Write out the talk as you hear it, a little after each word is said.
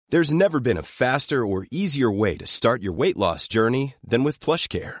There's never been a faster or easier way to start your weight loss journey than with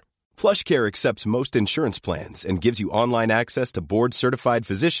PlushCare. PlushCare accepts most insurance plans and gives you online access to board-certified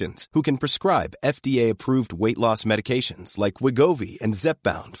physicians who can prescribe FDA-approved weight loss medications like Wegovy and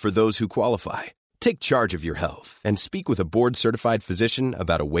Zepbound for those who qualify. Take charge of your health and speak with a board-certified physician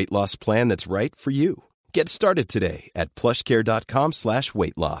about a weight loss plan that's right for you. Get started today at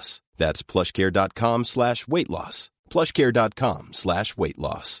plushcare.com/weight loss. That's plushcare.com/weight loss. plushcare.com/weight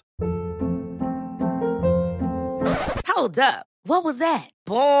loss. Hold up. What was that?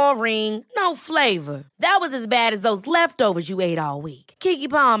 Boring. No flavor. That was as bad as those leftovers you ate all week. Keke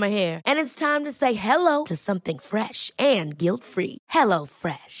Palmer here. And it's time to say hello to something fresh and guilt-free. Hello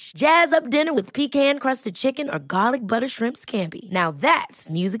Fresh. Jazz up dinner with pecan-crusted chicken or garlic butter shrimp scampi. Now that's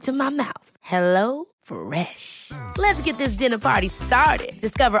music to my mouth. Hello Fresh. Let's get this dinner party started.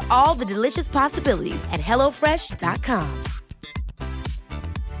 Discover all the delicious possibilities at hellofresh.com.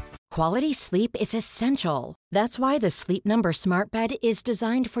 Quality sleep is essential. That's why the Sleep Number Smart Bed is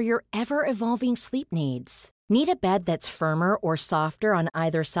designed for your ever-evolving sleep needs. Need a bed that's firmer or softer on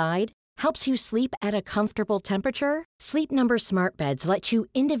either side? Helps you sleep at a comfortable temperature? Sleep Number Smart Beds let you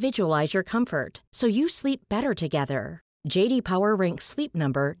individualize your comfort, so you sleep better together. J.D. Power ranks Sleep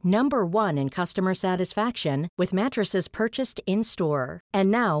Number number 1 in customer satisfaction with mattresses purchased in-store. And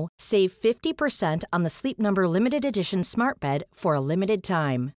now, save 50% on the Sleep Number Limited Edition Smart Bed for a limited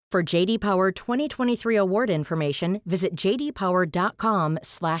time. For J.D. Power 2023 award information, visit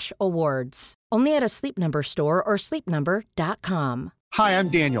jdpower.com/awards. Only at a Sleep Number store or sleepnumber.com. Hi, I'm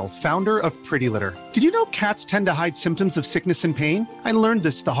Daniel, founder of Pretty Litter. Did you know cats tend to hide symptoms of sickness and pain? I learned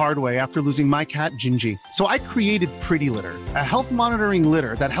this the hard way after losing my cat, Gingy. So I created Pretty Litter, a health monitoring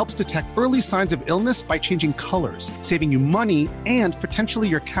litter that helps detect early signs of illness by changing colors, saving you money and potentially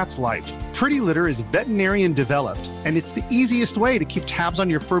your cat's life. Pretty Litter is veterinarian developed, and it's the easiest way to keep tabs on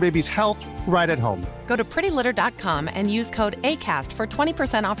your fur baby's health right at home. Go to prettylitter.com and use code ACAST for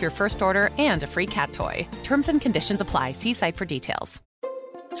 20% off your first order and a free cat toy. Terms and conditions apply. See site for details.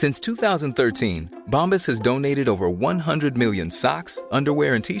 Since 2013, Bombas has donated over 100 million socks,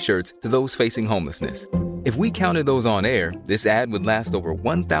 underwear, and T-shirts to those facing homelessness. If we counted those on air, this ad would last over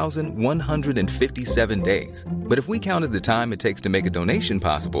 1,157 days. But if we counted the time it takes to make a donation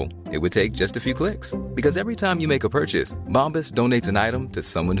possible, it would take just a few clicks. Because every time you make a purchase, Bombas donates an item to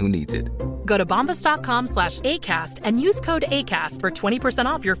someone who needs it. Go to bombas.com/ACAST and use code ACAST for 20%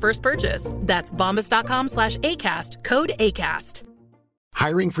 off your first purchase. That's bombas.com/ACAST, code ACAST.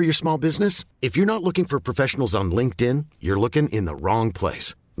 Hiring for your small business? If you're not looking for professionals on LinkedIn, you're looking in the wrong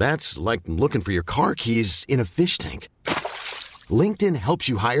place. That's like looking for your car keys in a fish tank. LinkedIn helps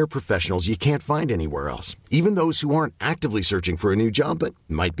you hire professionals you can't find anywhere else, even those who aren't actively searching for a new job but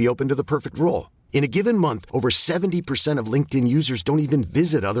might be open to the perfect role. In a given month, over 70% of LinkedIn users don't even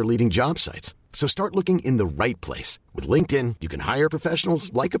visit other leading job sites. So start looking in the right place. With LinkedIn, you can hire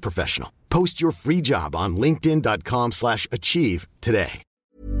professionals like a professional. Post your free job on linkedin.com/achieve today.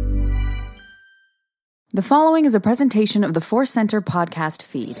 The following is a presentation of the Force Center podcast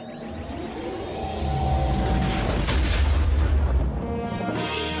feed.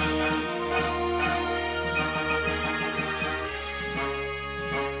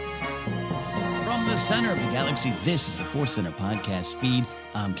 From the center of the galaxy, this is the Force Center podcast feed.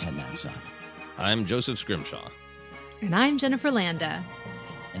 I'm Ken Knapsack. I'm Joseph Scrimshaw. And I'm Jennifer Landa.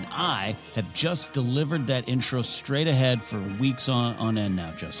 And I have just delivered that intro straight ahead for weeks on end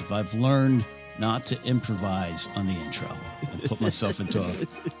now, Joseph. I've learned not to improvise on the intro and put myself into a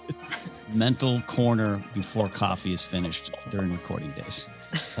mental corner before coffee is finished during recording days.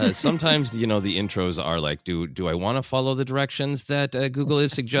 Sometimes, the intros are like, do I want to follow the directions that Google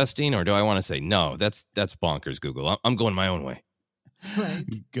is suggesting, or do I want to say, no, that's bonkers, Google. I'm going my own way. Right.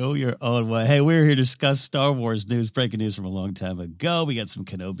 Go your own way. Hey, we're here to discuss Star Wars news, breaking news from a long time ago. We got some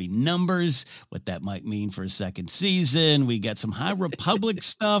Kenobi numbers, what that might mean for a second season. We got some High Republic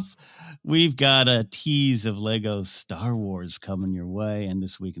stuff. We've got a tease of Lego Star Wars coming your way, and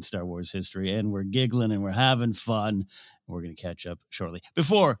this week in Star Wars history. And we're giggling and we're having fun. We're going to catch up shortly.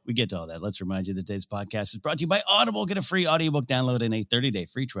 Before we get to all that, let's remind you that today's podcast is brought to you by Audible. Get a free audiobook download and a 30-day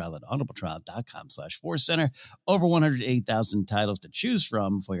free trial at audibletrial.com/forcecenter. Over 108,000 titles to choose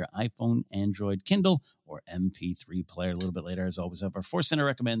from for your iPhone, Android, Kindle, or MP3 player. A little bit later, as always, have our Force Center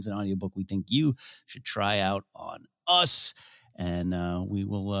recommends an audiobook we think you should try out on us. And we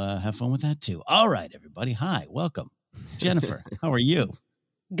will have fun with that too. All right, everybody. Hi, welcome. Jennifer, how are you?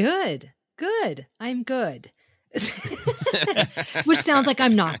 Good. I'm good. Which sounds like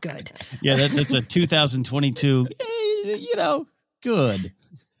I'm not good. Yeah, that's a 2022, good.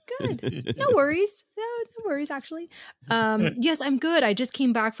 Good. No worries. No No worries, actually. Yes, I'm good. I just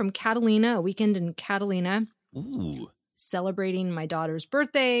came back from Catalina, a weekend in Catalina. Ooh. Celebrating my daughter's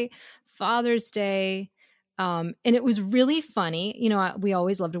birthday, Father's Day. And it was really funny. You know, we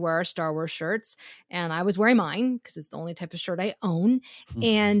always love to wear our Star Wars shirts, and I was wearing mine because it's the only type of shirt I own.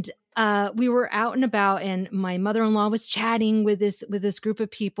 And we were out and about, and my mother-in-law was chatting with this group of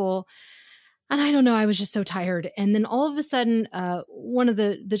people. And I don't know, I was just so tired. And then all of a sudden, one of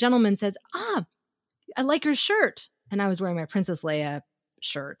the gentlemen said, I like your shirt. And I was wearing my Princess Leia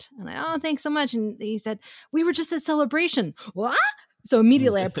shirt. And I, thanks so much. And he said, we were just at Celebration. What? So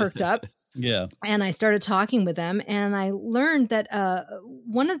immediately I perked up. Yeah. And I started talking with them, and I learned that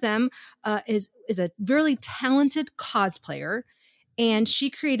one of them is a really talented cosplayer, and she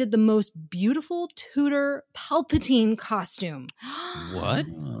created the most beautiful Tudor Palpatine costume. What?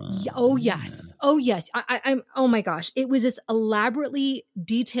 Oh, yes. Oh, yes. I'm. Oh, my gosh. It was this elaborately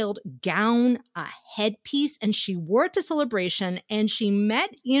detailed gown, a headpiece, and she wore it to Celebration, and she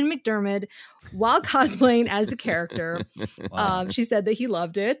met Ian McDiarmid while cosplaying as a character. Wow. She said that he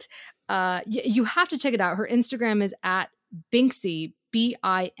loved it. You have to check it out. Her Instagram is at Binksy,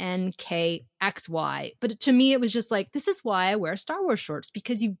 BINKXY. But to me, it was just like, this is why I wear Star Wars shorts,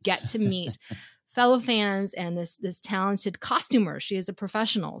 because you get to meet fellow fans and this talented costumer. She is a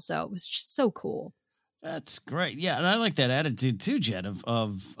professional. So it was just so cool. That's great. Yeah. And I like that attitude too, Jen,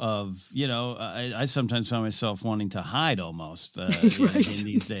 of you know, I sometimes find myself wanting to hide almost in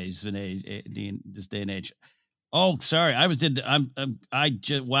these days, in this day and age. Oh, sorry. I just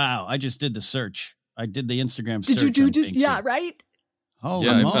did the search. I did the Instagram search. Did you do? Yeah, right. Oh,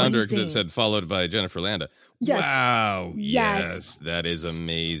 yeah, I found her because it said followed by Jennifer Landa. Yes. Wow. Yes. That is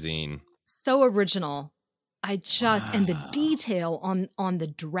amazing. So original. And the detail on the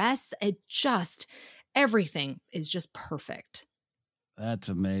dress, everything is just perfect. That's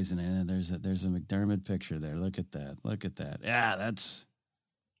amazing. And there's a McDiarmid picture there. Look at that. Yeah, that's.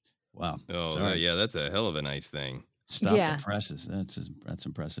 Wow. Oh, yeah, that's a hell of a nice thing. Stop the presses. That's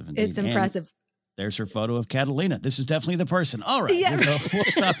impressive indeed. It's impressive. And there's her photo of Catalina. This is definitely the person. All right. Yeah. We'll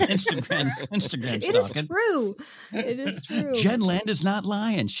stop Instagram stalking. It is true. It is true. Jen Land is not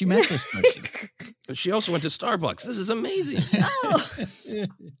lying. She met this person. She also went to Starbucks. This is amazing.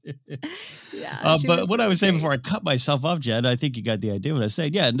 Yeah. But what I was saying before I cut myself off, Jen, I think you got the idea what I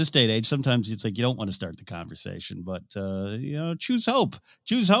said. Yeah, in this day and age, sometimes it's like you don't want to start the conversation, but choose hope.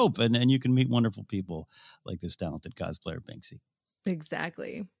 Choose hope, and you can meet wonderful people like this talented cosplayer, Binksy.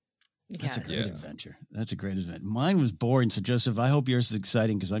 Exactly. That's a great adventure. That's a great adventure. Mine was boring. So, Joseph, I hope yours is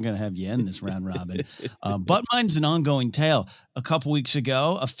exciting because I'm going to have you end this round robin. But mine's an ongoing tale. A couple weeks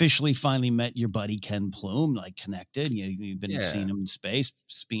ago, officially finally met your buddy Ken Plume, like connected. You've been seeing him in space,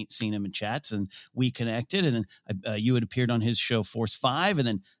 seen him in chats, and we connected. And then you had appeared on his show Force 5, and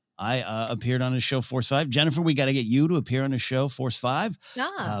then I appeared on his show Force 5. Jennifer, we got to get you to appear on his show Force 5.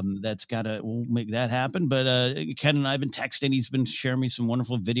 We'll make that happen. But Ken and I have been texting. He's been sharing me some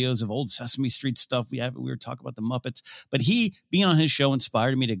wonderful videos of old Sesame Street stuff. We were talking about the Muppets. But he, being on his show,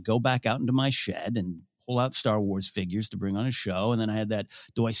 inspired me to go back out into my shed and pull out Star Wars figures to bring on his show. And then I had that,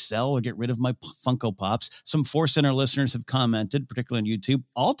 do I sell or get rid of my Funko Pops? Some Force Center listeners have commented, particularly on YouTube.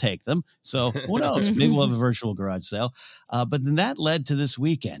 I'll take them. So who knows? Maybe we'll have a virtual garage sale. But then that led to this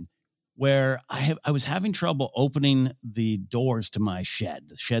weekend where I was having trouble opening the doors to my shed,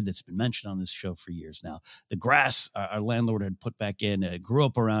 the shed that's been mentioned on this show for years now. The grass our landlord had put back in, grew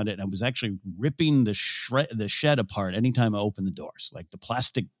up around it, and I was actually ripping the shed apart anytime I opened the doors. Like the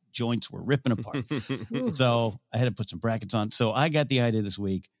plastic joints were ripping apart. So I had to put some brackets on. So I got the idea this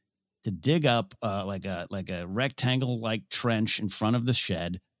week to dig up like a rectangle-like trench in front of the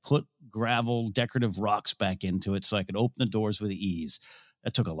shed, put gravel, decorative rocks back into it so I could open the doors with ease.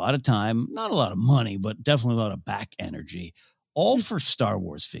 That took a lot of time, not a lot of money, but definitely a lot of back energy, all for Star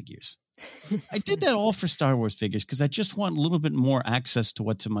Wars figures. I did that all for Star Wars figures because I just want a little bit more access to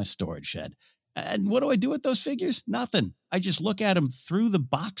what's in my storage shed. And what do I do with those figures? Nothing. I just look at them through the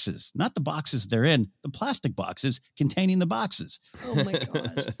boxes, not the boxes they're in, the plastic boxes containing the boxes. Oh my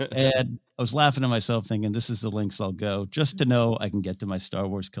gosh. And I was laughing at myself thinking, this is the links I'll go just to know I can get to my Star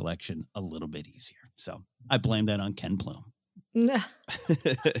Wars collection a little bit easier. So I blame that on Ken Plume.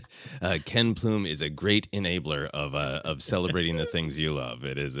 Ken Plume is a great enabler of celebrating the things you love.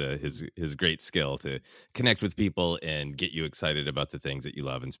 It is his great skill to connect with people and get you excited about the things that you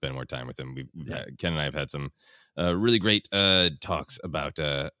love and spend more time with them. Ken and I have had some really great talks about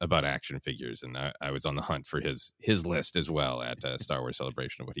action figures, and I was on the hunt for his list as well at Star Wars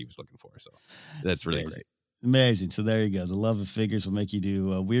Celebration of what he was looking for. So that's really great. Amazing. So there you go. The love of figures will make you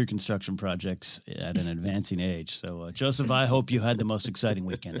do weird construction projects at an advancing age. So, Joseph, I hope you had the most exciting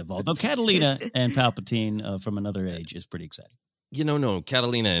weekend of all. Though Catalina and Palpatine from another age is pretty exciting. No,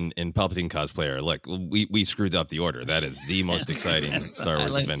 Catalina and Palpatine cosplayer. Look, we screwed up the order. That is the most exciting Star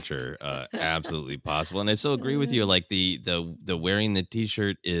Wars adventure absolutely possible. And I so agree with you. Like the wearing the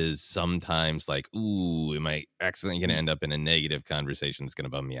T-shirt is sometimes like, ooh, am I accidentally going to end up in a negative conversation that's going to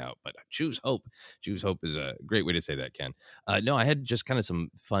bum me out? But choose hope. Choose hope is a great way to say that, Ken. No, I had just kind of some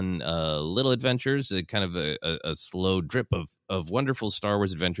fun little adventures, kind of a slow drip of wonderful Star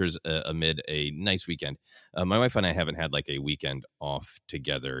Wars adventures amid a nice weekend. My wife and I haven't had like a weekend off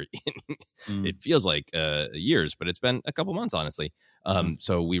together in it feels like years, but it's been a couple months, honestly.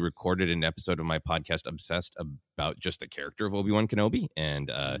 So we recorded an episode of my podcast Obsessed about just the character of Obi-Wan Kenobi,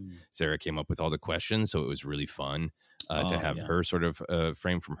 and Sarah came up with all the questions, so it was really fun to have her sort of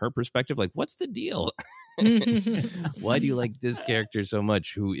frame from her perspective, like, what's the deal? Why do you like this character so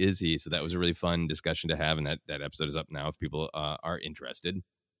much? Who is he? So that was a really fun discussion to have, and that episode is up now if people are interested.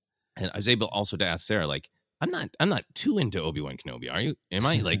 And I was able also to ask Sarah, like, I'm not too into Obi-Wan Kenobi, are you? Am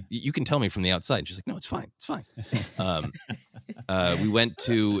I? Like, you can tell me from the outside. And she's like, no, it's fine. It's fine. We went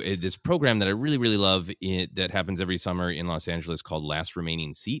to this program that I really, really love that happens every summer in Los Angeles called Last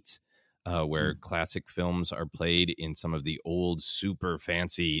Remaining Seats, where classic films are played in some of the old, super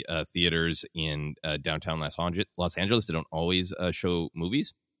fancy theaters in downtown Los Angeles. They don't always show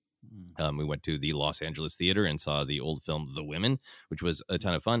movies. We went to the Los Angeles Theater and saw the old film The Women, which was a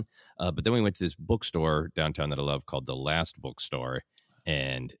ton of fun. But then we went to this bookstore downtown that I love called The Last Bookstore.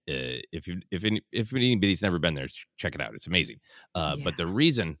 And if anybody's never been there, check it out. It's amazing. But the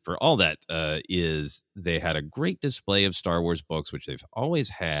reason for all that is they had a great display of Star Wars books, which they've always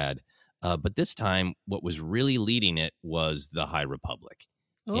had. But this time, what was really leading it was the High Republic.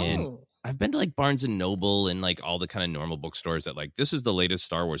 Oh. And I've been to like Barnes and Noble and like all the kind of normal bookstores that like, this is the latest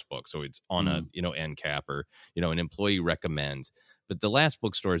Star Wars book. So it's on a, end cap or, an employee recommends. But the Last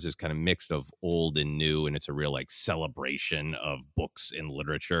Bookstore is kind of mixed of old and new. And it's a real like celebration of books and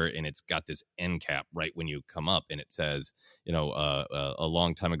literature. And it's got this end cap right when you come up. And it says, a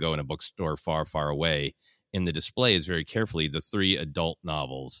long time ago in a bookstore far, far away. In the display is very carefully the 3 adult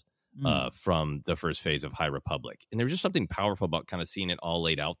novels from the first phase of High Republic. And there was just something powerful about kind of seeing it all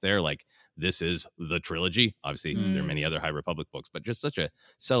laid out there. Like, this is the trilogy. Obviously, there are many other High Republic books, but just such a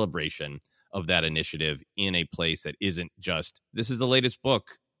celebration of that initiative in a place that isn't just, this is the latest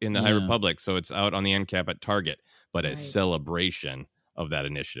book in the High Republic, so it's out on the end cap at Target, but a celebration of that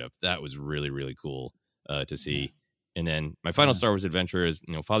initiative. That was really, really cool to see. And then my final Star Wars adventure is,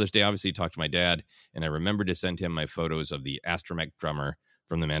 Father's Day, obviously talked to my dad, and I remembered to send him my photos of the astromech drummer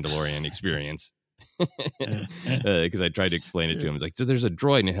from the Mandalorian experience. Because I tried to explain it to him. He's like, so there's a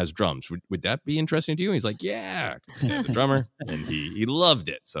droid and it has drums. Would that be interesting to you? And he's like, yeah, it's a drummer. And he loved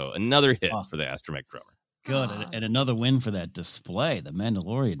it. So another hit for the astromech drummer. Good. And another win for that display, the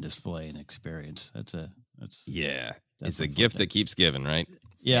Mandalorian display and experience. It's a gift that keeps giving, right?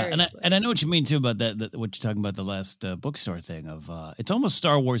 Yeah, and I know what you mean too about that what you're talking about, the Last Bookstore thing of it's almost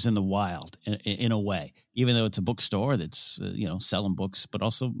Star Wars in the wild in a way, even though it's a bookstore that's selling books, but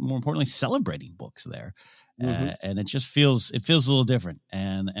also more importantly celebrating books there, and it just feels a little different,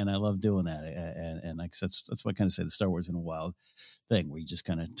 and I love doing that, and like that's what I kind of say the Star Wars in a wild thing, where you just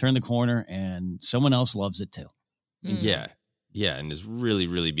kind of turn the corner and someone else loves it too. Yeah, and is really,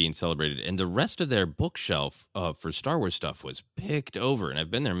 really being celebrated. And the rest of their bookshelf for Star Wars stuff was picked over. And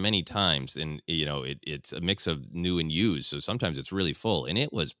I've been there many times, and, it's a mix of new and used. So sometimes it's really full, and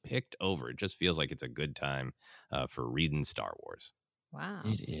it was picked over. It just feels like it's a good time for reading Star Wars. Wow.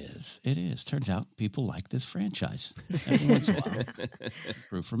 It is. Turns out people like this franchise. Every once in a while.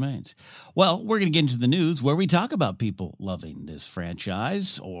 Proof remains. Well, we're going to get into the news where we talk about people loving this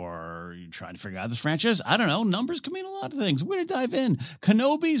franchise, or you're trying to figure out this franchise. I don't know. Numbers can mean a lot of things. We're going to dive in.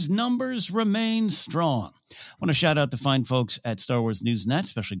 Kenobi's numbers remain strong. I want to shout out the fine folks at Star Wars News Net,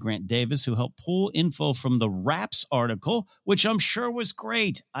 especially Grant Davis, who helped pull info from the Wraps article, which I'm sure was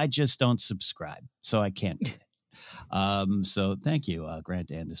great. I just don't subscribe, so I can't get it. So thank you,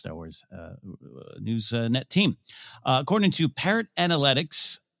 Grant and the Star Wars News Net team. According to Parrot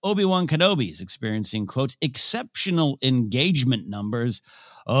Analytics, Obi-Wan Kenobi is experiencing, quote, exceptional engagement numbers.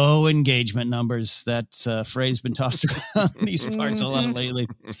 Oh, engagement numbers. That phrase been tossed around these parts a lot lately.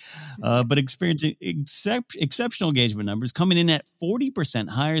 But experiencing exceptional engagement numbers, coming in at 40%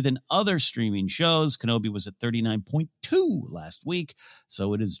 higher than other streaming shows. Kenobi was at 39.2 last week,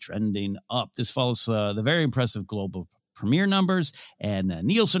 so it is trending up. This follows the very impressive global premiere numbers and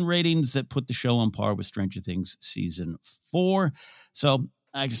Nielsen ratings that put the show on par with Stranger Things Season 4. So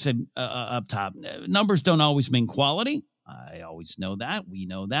I just said up top, numbers don't always mean quality. I always know that. We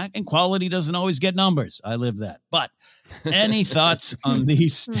know that. And quality doesn't always get numbers. I live that. But any thoughts on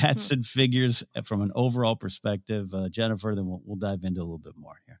these stats and figures from an overall perspective, Jennifer? Then we'll dive into a little bit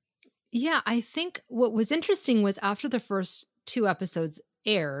more here. Yeah, I think what was interesting was after the first 2 episodes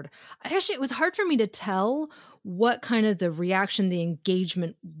aired, it was hard for me to tell what kind of the reaction, the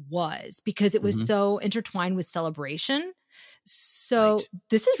engagement was, because it was so intertwined with celebration. So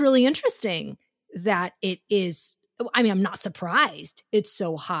This is really interesting that it is. I mean, I'm not surprised it's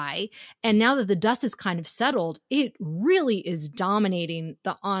so high. And now that the dust is kind of settled, it really is dominating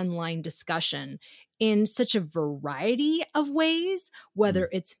the online discussion in such a variety of ways, whether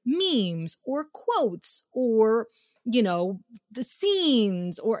it's memes or quotes or, the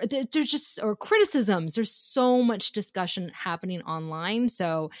scenes or or criticisms. There's so much discussion happening online.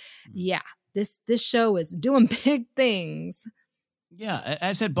 So yeah, this show is doing big things. Yeah,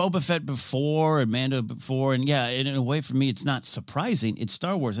 I said Boba Fett before and Mando before. And yeah, in a way, for me, it's not surprising. It's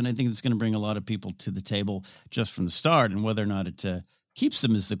Star Wars. And I think it's going to bring a lot of people to the table just from the start. And whether or not it keeps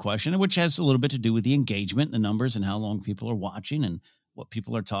them is the question, which has a little bit to do with the engagement, the numbers, and how long people are watching and what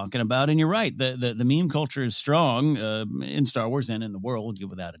people are talking about. And you're right. The meme culture is strong in Star Wars and in the world,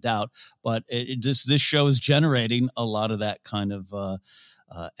 without a doubt. But this show is generating a lot of that kind of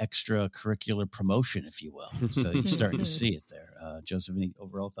extracurricular promotion, if you will. So you're starting to see it there. Joseph, any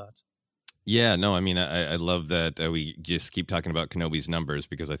overall thoughts? Yeah, no, I mean, I love that we just keep talking about Kenobi's numbers,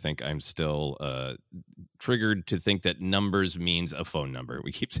 because I think I'm still triggered to think that numbers means a phone number.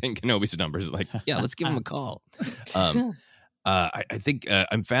 We keep saying Kenobi's numbers, like, yeah, let's give him a call. I think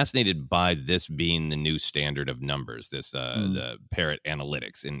I'm fascinated by this being the new standard of numbers, the Parrot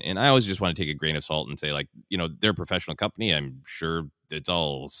Analytics. And I always just want to take a grain of salt and say, like, they're a professional company. I'm sure it's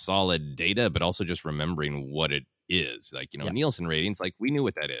all solid data, but also just remembering what it is. Like, Nielsen ratings, like, we knew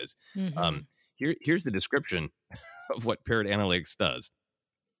what that is. Here's the description of what Parrot Analytics does.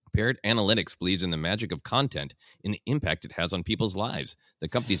 Parrot Analytics believes in the magic of content and the impact it has on people's lives. The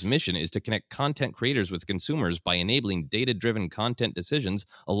company's mission is to connect content creators with consumers by enabling data-driven content decisions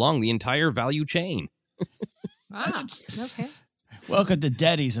along the entire value chain. Okay. Welcome to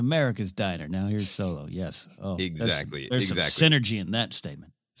Daddy's America's Diner. Now here's Solo. Yes. Oh, exactly. There's some synergy in that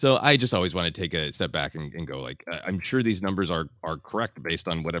statement. So I just always want to take a step back and go, like, I'm sure these numbers are correct based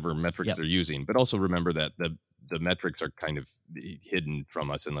on whatever metrics they're using, but also remember that the metrics are kind of hidden from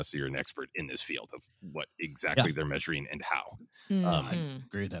us unless you're an expert in this field of what exactly they're measuring and how. I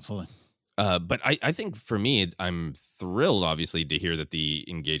agree with that fully. But I think for me, I'm thrilled, obviously, to hear that the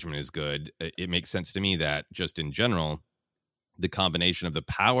engagement is good. It makes sense to me that just in general, the combination of the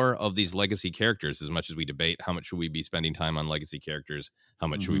power of these legacy characters, as much as we debate how much should we be spending time on legacy characters, how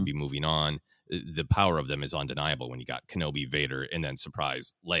much should we be moving on, the power of them is undeniable when you got Kenobi, Vader, and then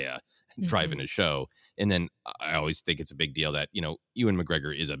surprise Leia driving a show. And then I always think it's a big deal that, Ewan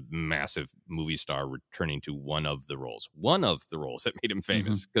McGregor is a massive movie star returning to one of the roles that made him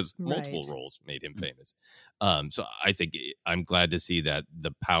famous, because multiple roles made him famous. So I think I'm glad to see that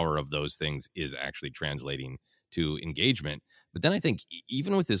the power of those things is actually translating to engagement. But then I think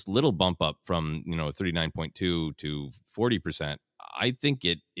even with this little bump up from 39.2 to 40%, I think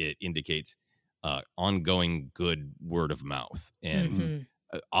it indicates ongoing good word of mouth. And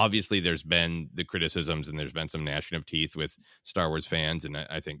obviously there's been the criticisms and there's been some gnashing of teeth with Star Wars fans, and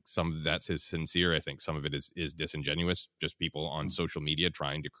I think some of that's sincere. I think some of it is disingenuous, just people on social media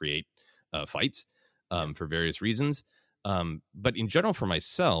trying to create fights for various reasons. But in general, for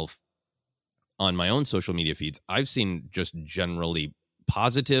myself, on my own social media feeds, I've seen just generally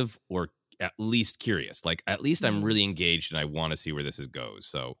positive or at least curious. Like, at least I'm really engaged and I want to see where this goes.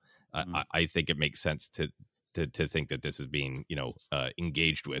 So I think it makes sense to think that this is being,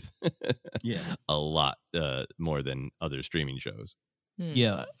 engaged with a lot more than other streaming shows.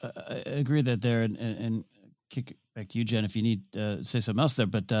 Yeah, I agree that there. And kick it back to you, Jen, if you need to say something else there.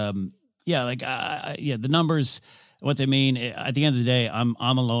 But the numbers, what they mean, at the end of the day, I'm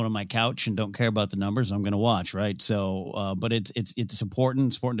alone on my couch and don't care about the numbers. I'm going to watch, right? So, but it's important.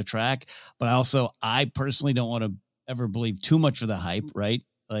 It's important to track. But I personally don't want to ever believe too much of the hype, right?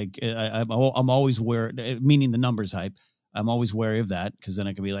 Like I'm always wary, meaning the numbers hype. I'm always wary of that, because then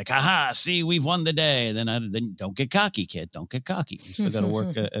I can be like, "Haha, see, we've won the day." Then don't get cocky, kid. Don't get cocky. You still got to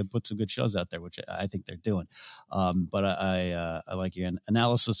work and put some good shows out there, which I think they're doing. But I like your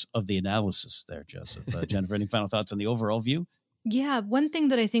analysis of the analysis there, Joseph. Jennifer, any final thoughts on the overall view? Yeah, one thing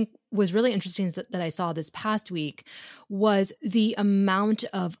that I think was really interesting that I saw this past week was the amount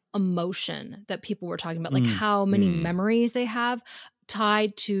of emotion that people were talking about, like how many memories they have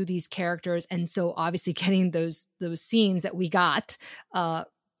tied to these characters. And so obviously getting those scenes that we got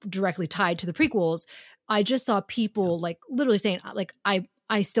directly tied to the prequels, I just saw people like literally saying like,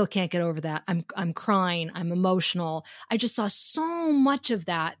 I still can't get over that. I'm crying. I'm emotional. I just saw so much of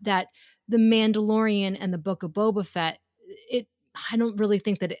that The Mandalorian and the Book of Boba Fett, I don't really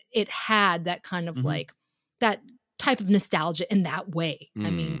think that it had that kind of like that type of nostalgia in that way. I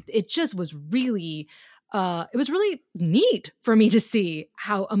mean, it just was really, it was really neat for me to see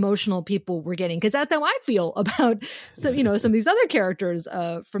how emotional people were getting, because that's how I feel about some of these other characters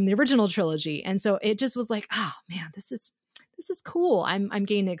from the original trilogy. And so it just was like, oh man, this is cool. I'm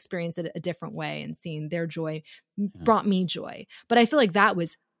getting to experience it a different way, and seeing their joy brought me joy. But I feel like that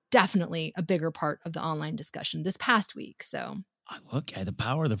was definitely a bigger part of the online discussion this past week. So look, the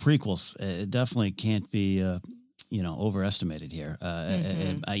power of the prequels, it definitely can't be overestimated here.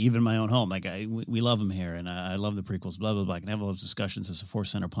 Even in my own home, like we love them here, and I love the prequels. Blah blah blah. I can have all those discussions as a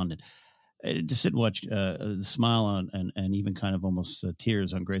Force Center pundit. To sit and watch the smile on and even kind of almost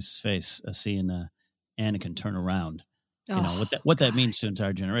tears on Grace's face, seeing Anakin turn around. What that means to an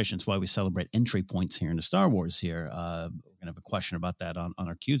entire generation. It's why we celebrate entry points here into Star Wars here. We're going to have a question about that on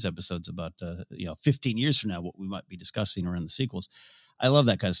our Q's episodes about, 15 years from now, what we might be discussing around the sequels. I love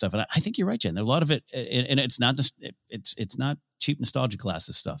that kind of stuff. And I think you're right, Jen. A lot of it, and it's not just, it's not cheap nostalgia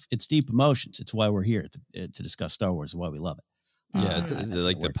classes stuff. It's deep emotions. It's why we're here to discuss Star Wars, why we love it. Yeah, it's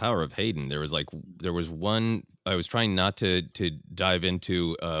like the power of Hayden. There was one. I was trying not to dive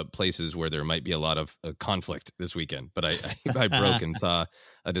into places where there might be a lot of conflict this weekend, but I broke and saw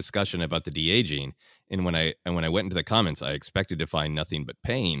a discussion about the de-aging. And when I went into the comments, I expected to find nothing but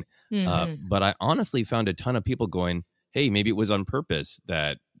pain. But I honestly found a ton of people going, "Hey, maybe it was on purpose,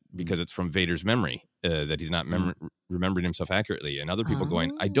 that because it's from Vader's memory that he's not remembering himself accurately," and other people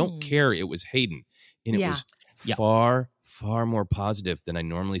going, "I don't care. It was Hayden," and it was far more positive than I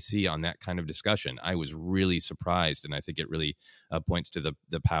normally see on that kind of discussion. I was really surprised, and I think it really points to the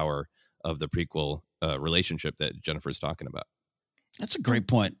power of the prequel relationship that Jennifer's talking about. That's a great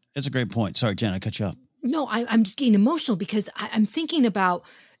point. Sorry, Jen, I cut you off. No, I'm just getting emotional because I'm thinking about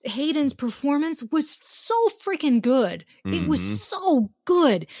Hayden's performance was so freaking good. It was so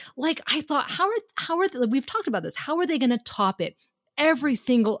good. Like, I thought, how are they, we've talked about this. How are they going to top it? Every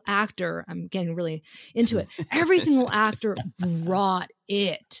single actor, I'm getting really into it. Every single actor brought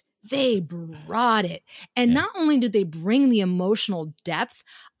it. They brought it. And not only did they bring the emotional depth,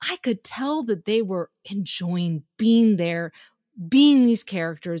 I could tell that they were enjoying being there, being these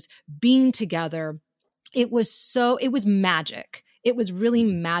characters, being together. It was magic. It was really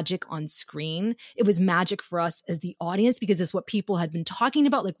magic on screen. It was magic for us as the audience, because it's what people had been talking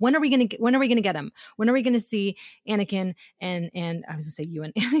about. Like, when are we going to get him? When are we going to see Anakin and I was going to say you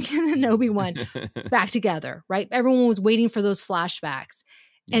and Anakin and Obi-Wan back together, right? Everyone was waiting for those flashbacks.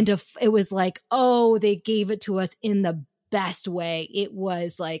 And it was like, oh, they gave it to us in the best way. It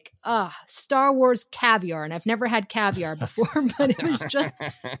was like, Star Wars caviar. And I've never had caviar before, but it was just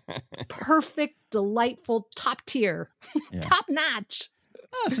perfect, delightful, top tier, top notch.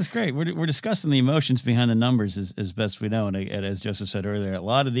 Oh, this is great. We're discussing the emotions behind the numbers as best we know. And as Joseph said earlier, a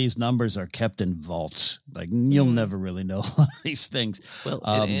lot of these numbers are kept in vaults. Like, you'll never really know a lot of these things. Well,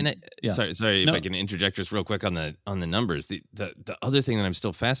 sorry, if I can interject just real quick on the numbers. The other thing that I'm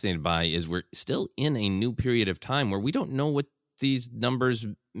still fascinated by is we're still in a new period of time where we don't know what these numbers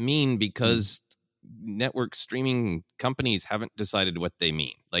mean, because network streaming companies haven't decided what they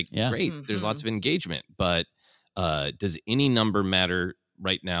mean. Like, great, there's lots of engagement, but does any number matter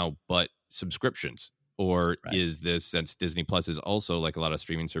right now but subscriptions? Or is this, since Disney Plus is also, like a lot of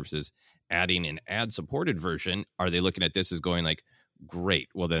streaming services, adding an ad-supported version, are they looking at this as going like, great,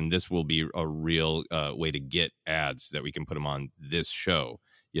 well then this will be a real way to get ads that we can put them on this show?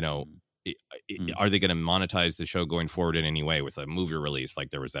 Are they going to monetize the show going forward in any way with a movie release, like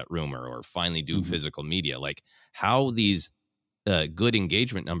there was that rumor, or finally do physical media? Like, how these good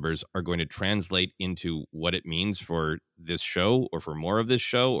engagement numbers are going to translate into what it means for this show, or for more of this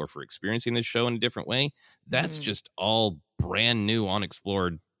show, or for experiencing this show in a different way. That's just all brand new,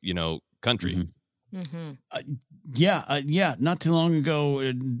 unexplored, country. Not too long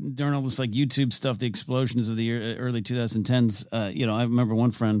ago, during all this like YouTube stuff, the explosions of the early 2010s, I remember one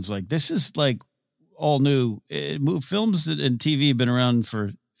friend was like, this is like all new. Films and TV have been around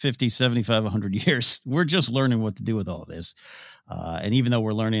for 50, 75, 100 years. We're just learning what to do with all of this. And even though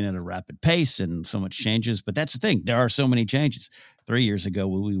we're learning at a rapid pace and so much changes, but that's the thing. There are so many changes. 3 years ago,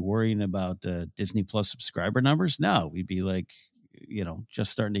 were we worrying about Disney Plus subscriber numbers? No, we'd be like,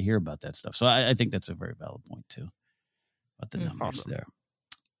 just starting to hear about that stuff. So I think that's a very valid point too, about the numbers there.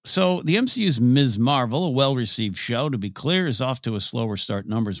 So the MCU's Ms. Marvel, a well-received show, to be clear, is off to a slower start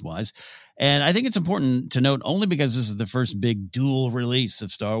numbers-wise. And I think it's important to note only because this is the first big dual release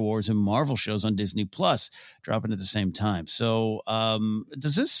of Star Wars and Marvel shows on Disney Plus, dropping at the same time. So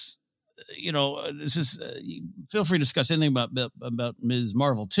does this, feel free to discuss anything about Ms.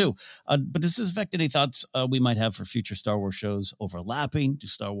 Marvel too. But does this affect any thoughts we might have for future Star Wars shows overlapping? Do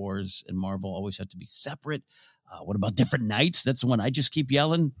Star Wars and Marvel always have to be separate? What about different nights? That's the one I just keep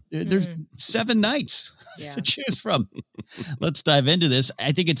yelling. There's 7 nights to choose from. Let's dive into this.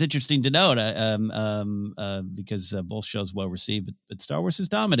 I think it's interesting to note because both shows well received, but Star Wars is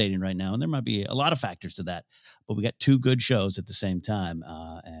dominating right now, and there might be a lot of factors to that. But we got 2 good shows at the same time.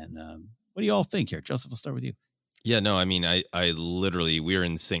 What do you all think here? Joseph, I'll start with you. Yeah, no, I mean, I literally, we're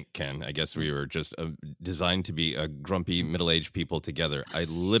in sync, Ken. I guess we were just designed to be a grumpy middle-aged people together. I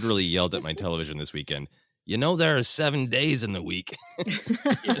literally yelled at my television this weekend, there are 7 days in the week.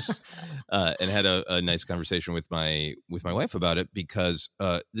 Yes. And had a nice conversation with my wife about it because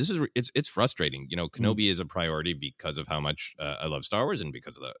it's frustrating. Kenobi is a priority because of how much I love Star Wars and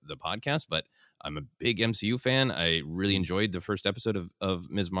because of the podcast, but I'm a big MCU fan. I really enjoyed the first episode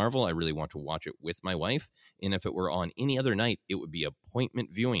of Ms. Marvel. I really want to watch it with my wife. And if it were on any other night, it would be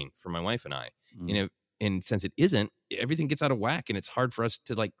appointment viewing for my wife and I. And since it isn't, everything gets out of whack and it's hard for us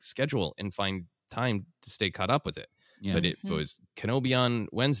to schedule and find time to stay caught up with it. Yeah. But if it was Kenobi on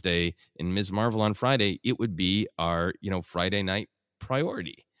Wednesday and Ms. Marvel on Friday, it would be our Friday night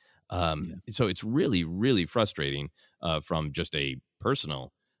priority. So it's really, really frustrating from just a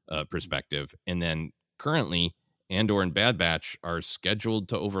personal perspective. And then currently Andor and Bad Batch are scheduled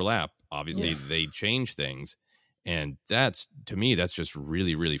to overlap. Obviously they change things, and to me that's just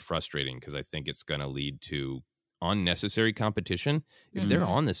really, really frustrating because I think it's going to lead to unnecessary competition. If they're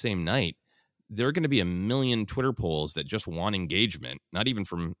on the same night, there are going to be a million Twitter polls that just want engagement, not even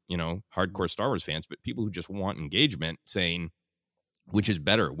from, hardcore Star Wars fans, but people who just want engagement saying, which is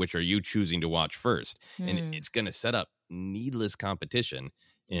better? Which are you choosing to watch first? And it's going to set up needless competition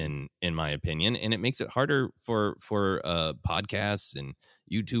in my opinion. And it makes it harder for podcasts and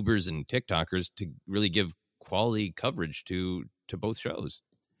YouTubers and TikTokers to really give quality coverage to both shows.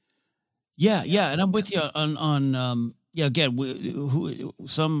 Yeah. And I'm with you on again,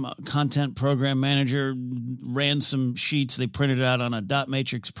 some content program manager ran some sheets. They printed it out on a dot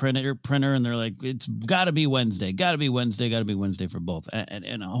matrix printer, and they're like, it's got to be Wednesday, for both.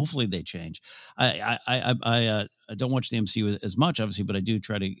 And hopefully they change. I don't watch the MCU as much, obviously, but I do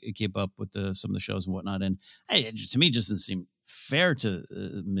try to keep up with some of the shows and whatnot. And to me, it just doesn't seem fair to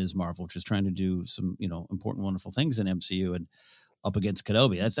Ms. Marvel, which is trying to do some, important, wonderful things in MCU and up against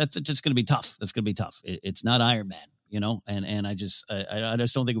Kenobi. That's just going to be tough. That's going to be tough. It's not Iron Man. And I just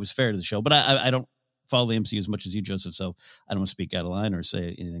don't think it was fair to the show, but I don't follow the MCU as much as you, Joseph, so I don't want to speak out of line or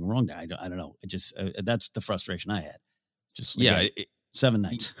say anything wrong. I don't know. It just that's the frustration I had. Just 7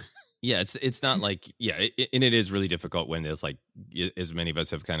 nights. Yeah, it's not like and it is really difficult when there's as many of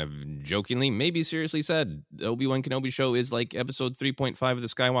us have kind of jokingly, maybe seriously said, the Obi-Wan Kenobi show is like episode 3.5 of the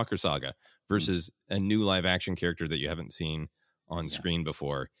Skywalker saga versus a new live action character that you haven't seen on screen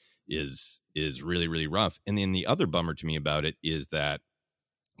before. Is really, really rough. And then the other bummer to me about it is that,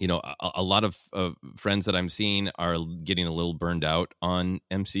 a lot of friends that I'm seeing are getting a little burned out on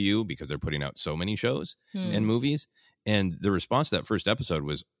MCU because they're putting out so many shows and movies. And the response to that first episode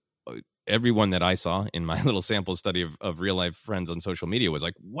was everyone that I saw in my little sample study of real life friends on social media was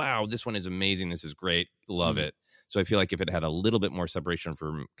like, wow, this one is amazing. This is great. Love it. So I feel like if it had a little bit more separation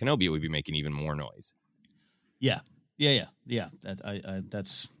from Kenobi, it would be making even more noise. Yeah.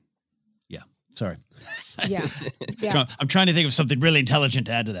 That's. Sorry. Yeah. I'm trying to think of something really intelligent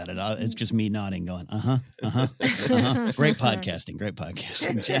to add to that. And it's just me nodding, going, Great podcasting.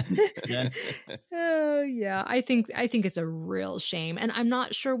 Jen. Oh, yeah. I think it's a real shame. And I'm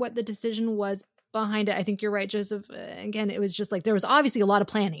not sure what the decision was behind it. I think you're right, Joseph. Again, it was just there was obviously a lot of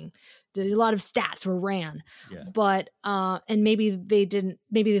planning. A lot of stats were ran, but and maybe they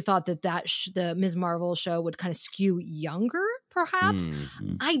thought that the Ms. Marvel show would kind of skew younger, perhaps.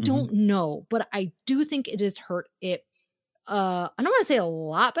 I don't know, but I do think it has hurt it. I don't want to say a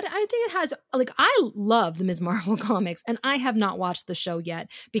lot, but I think it has. I love the Ms. Marvel comics, and I have not watched the show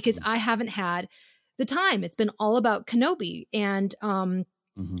yet because I haven't had the time. It's been all about Kenobi, and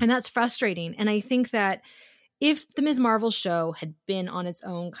that's frustrating. And I think that if the Ms. Marvel show had been on its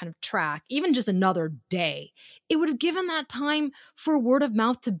own kind of track, even just another day, it would have given that time for word of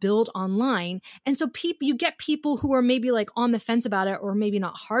mouth to build online. And so you get people who are maybe on the fence about it, or maybe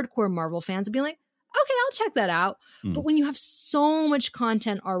not hardcore Marvel fans, would be like, okay, I'll check that out. But when you have so much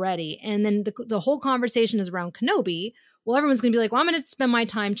content already, and then the whole conversation is around Kenobi, Well, everyone's going to be like, well, I'm going to spend my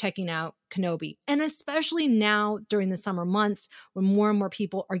time checking out Kenobi. And especially now during the summer months when more and more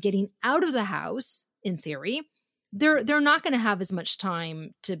people are getting out of the house, in theory, they're not going to have as much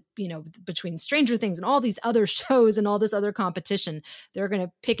time to, between Stranger Things and all these other shows and all this other competition, they're going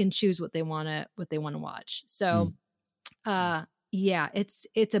to pick and choose what they want to watch. So, yeah,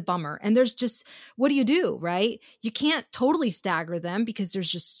 it's a bummer. And there's just, what do you do, right? You can't totally stagger them because there's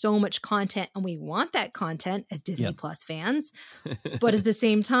just so much content and we want that content as Disney Plus fans. But at the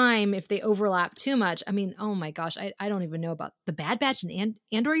same time, if they overlap too much, I mean, oh my gosh, I don't even know about the Bad Batch and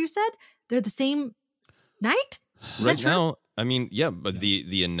Andor, you said? They're the same night? Right now, I mean, yeah, but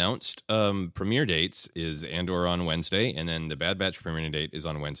the announced premiere dates is Andor on Wednesday, and then the Bad Batch premiere date is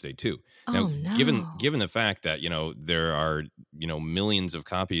on Wednesday too. Now, no. given the fact that there are millions of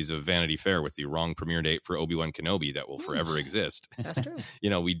copies of Vanity Fair with the wrong premiere date for Obi-Wan Kenobi that will forever exist. That's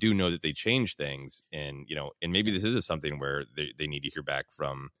true. We do know that they change things, and and maybe this is something where they need to hear back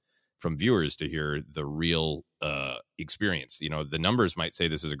from viewers to hear the real experience. The numbers might say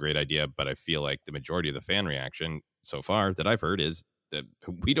this is a great idea, but I feel like the majority of the fan reaction so far that I've heard is that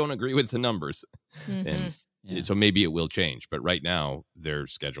we don't agree with the numbers. Mm-hmm. And so maybe it will change. But right now, they're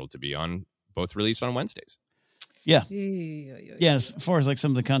scheduled to be both released on Wednesdays. Yeah. Yeah. As far as like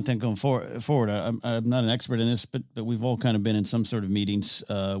some of the content going forward, I'm not an expert in this, but we've all kind of been in some sort of meetings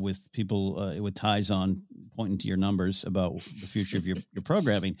with people with ties on pointing to your numbers about the future of your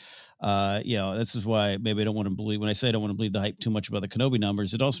programming. This is why maybe I don't want to believe when I say I don't want to believe the hype too much about the Kenobi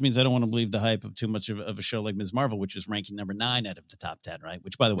numbers. It also means I don't want to believe the hype of too much of a show like Ms. Marvel, which is ranking number 9 out of the top 10, right?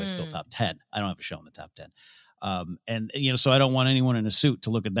 Which, by the way, is still top 10. I don't have a show in the top 10. So I don't want anyone in a suit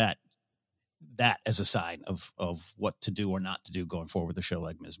to look at that as a sign of what to do or not to do going forward with a show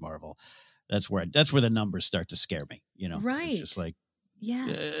like Ms. Marvel. That's where the numbers start to scare me. Right? It's just like,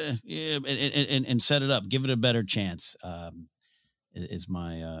 yes, and set it up, give it a better chance. Is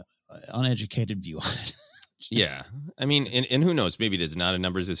my uneducated view on it. Yeah. I mean, and who knows? Maybe it's not a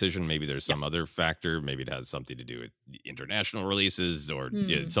numbers decision. Maybe there's some other factor. Maybe it has something to do with international releases or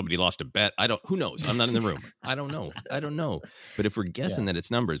somebody lost a bet. Who knows? I'm not in the room. I don't know. But if we're guessing that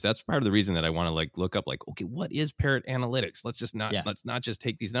it's numbers, that's part of the reason that I want to look up okay, what is Parrot Analytics? Let's not just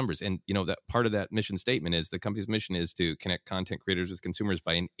take these numbers. And that part of that mission statement is the company's mission is to connect content creators with consumers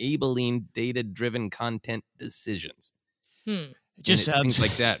by enabling data-driven content decisions. Just things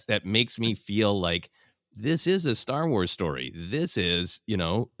like that makes me feel like this is a Star Wars story. This is,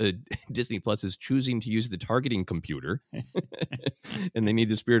 Disney Plus is choosing to use the targeting computer. And they need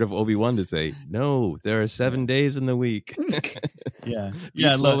the spirit of Obi-Wan to say, no, there are 7 days in the week.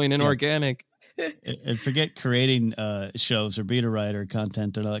 Flowing and organic. And forget creating shows or being a writer,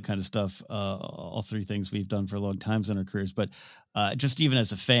 content, and all that kind of stuff. All three things we've done for a long time in our careers. But just even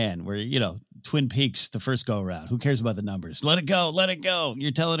as a fan, where, Twin Peaks, the first go around, who cares about the numbers? Let it go.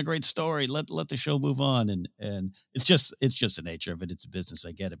 You're telling a great story. Let the show move on. And it's just the nature of it. It's a business.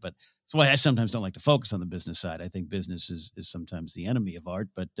 I get it. But that's why I sometimes don't like to focus on the business side. I think business is sometimes the enemy of art,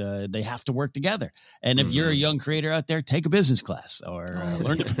 but they have to work together. And if you're a young creator out there, take a business class or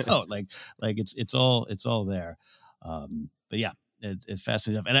learn to promote. It's all there. But yeah, it's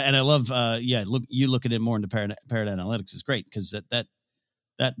fascinating. And I love, look at it more into Parrot Analytics is great because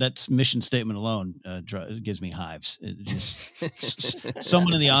that mission statement alone gives me hives.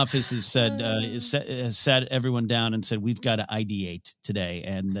 Someone in the office has sat everyone down and said, we've got to ideate today.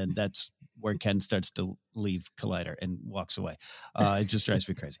 And then that's where Ken starts to leave Collider and walks away. It just drives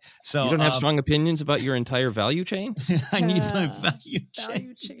me crazy. So you don't have strong opinions about your entire value chain? I need my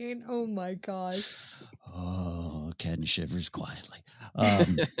value chain. Oh my gosh. Oh, Ken shivers quietly.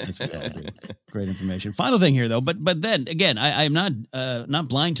 That's great information. Final thing here, though, but then again, I'm not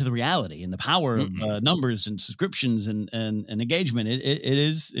blind to the reality and the power of numbers and subscriptions and engagement.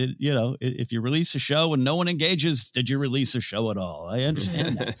 If you release a show and no one engages, did you release a show at all? I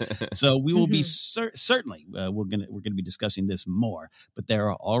understand that. So we will be certainly we're gonna be discussing this more. But there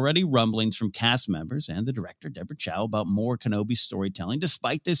are already rumblings from cast members and the director Deborah Chow about more Kenobi storytelling,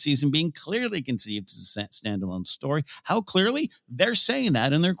 despite this season being clearly conceived as a standalone story. How clearly? They're saying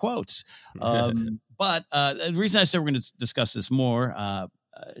that in their quotes. But the reason I said we're going to discuss this more, I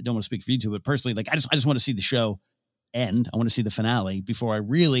don't want to speak for you two, but personally, I just want to see the show end. I want to see the finale before I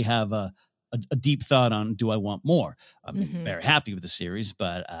really have a deep thought on, do I want more? I'm very happy with the series,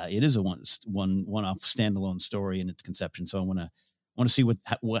 but it is a one-off standalone story in its conception. So I want to see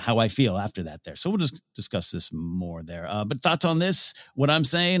how I feel after that there. So we'll just discuss this more there. But thoughts on this, what I'm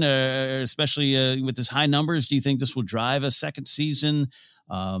saying, especially with this high numbers, do you think this will drive a second season?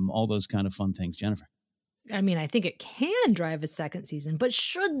 All those kind of fun things, Jennifer. I mean, I think it can drive a second season, but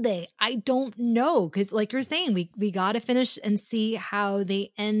should they? I don't know. Because like you're saying, we got to finish and see how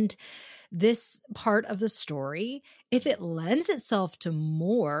they end this part of the story. If it lends itself to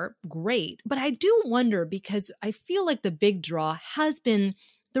more, great. But I do wonder, because I feel like the big draw has been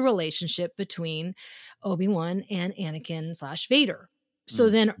the relationship between Obi-Wan and Anakin / Vader. So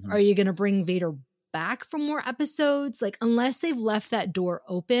then are you going to bring Vader back for more episodes? Like, unless they've left that door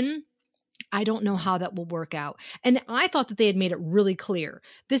open, I don't know how that will work out. And I thought that they had made it really clear.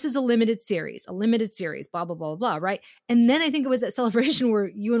 This is a limited series, blah, blah, blah, blah, right? And then I think it was that celebration where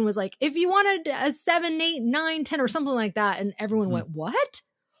Ewan was like, if you wanted a 7, 8, 9, 10 or something like that. And everyone went, what?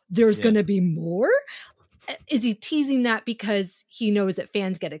 There's going to be more? Is he teasing that because he knows that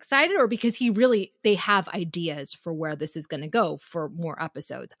fans get excited, or because they have ideas for where this is going to go for more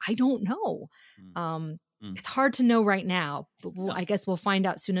episodes? I don't know. It's hard to know right now, but I guess we'll find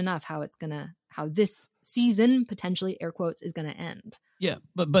out soon enough how this season, potentially air quotes, is going to end. Yeah,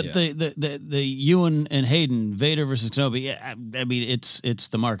 but the Ewan and Hayden, Vader versus Kenobi, I mean, it's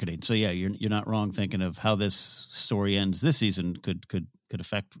the marketing. So yeah, you're not wrong thinking of how this story ends this season could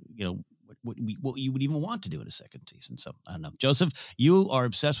affect, what you would even want to do in a second season. So I don't know. Joseph, you are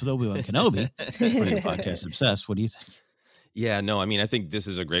obsessed with Obi-Wan Kenobi. The podcast Obsessed. What do you think? Yeah, no, I mean, I think this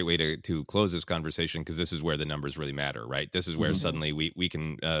is a great way to close this conversation, because this is where the numbers really matter, right? This is where suddenly we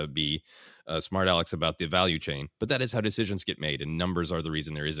can be smart Alex about the value chain, but that is how decisions get made, and numbers are the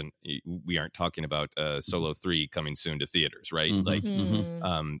reason we aren't talking about Solo 3 coming soon to theaters, right?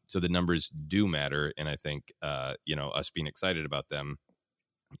 So the numbers do matter, and I think, us being excited about them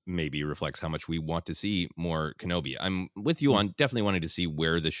maybe reflects how much we want to see more Kenobi. I'm with you on definitely wanting to see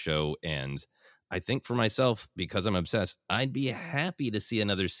where the show ends. I think for myself, because I'm obsessed, I'd be happy to see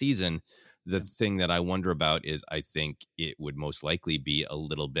another season. The thing that I wonder about is I think it would most likely be a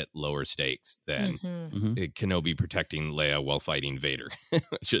little bit lower stakes than Kenobi protecting Leia while fighting Vader,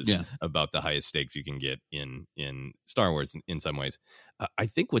 which is about the highest stakes you can get in Star Wars in some ways. I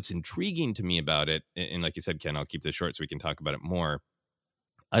think what's intriguing to me about it, and like you said, Ken, I'll keep this short so we can talk about it more.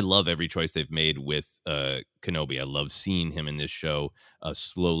 I love every choice they've made with Kenobi. I love seeing him in this show,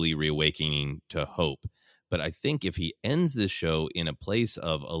 slowly reawakening to hope. But I think if he ends this show in a place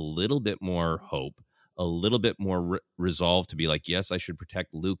of a little bit more hope, a little bit more resolve to be like, yes, I should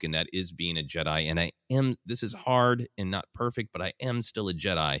protect Luke, and that is being a Jedi. And this is hard and not perfect, but I am still a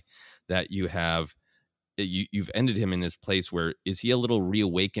Jedi. That you've ended him in this place where, is he a little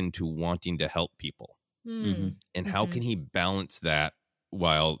reawakened to wanting to help people? And how can he balance that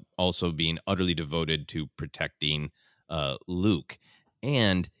while also being utterly devoted to protecting Luke?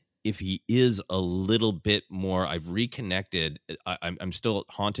 And if he is a little bit more, I've reconnected, I'm still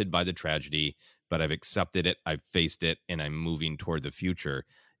haunted by the tragedy, but I've accepted it, I've faced it, and I'm moving toward the future.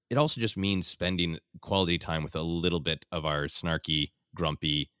 It also just means spending quality time with a little bit of our snarky,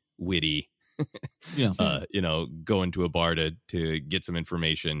 grumpy, witty, going to a bar to get some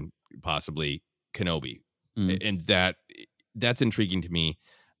information, possibly Kenobi. And that's intriguing to me.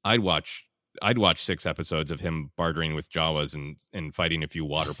 I'd watch 6 episodes of him bartering with Jawas and fighting a few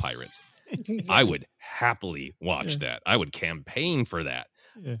water pirates. I would happily watch that. I would campaign for that.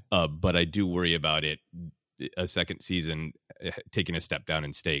 But I do worry about a second season taking a step down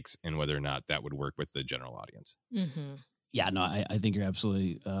in stakes, and whether or not that would work with the general audience. Yeah, no, I think you're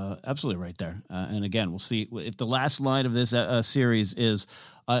absolutely right there. And again, we'll see if the last line of this series is,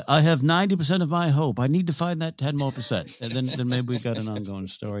 I have 90% of my hope. I need to find that 10 more percent. And then maybe we've got an ongoing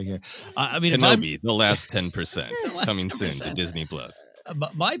story here. I mean, Kenobi, the last 10% coming soon to Disney Plus.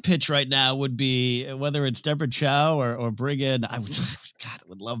 My pitch right now would be, whether it's Deborah Chow or bring in, I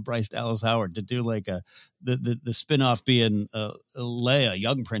would love Bryce Dallas Howard to do like the spinoff being Leia,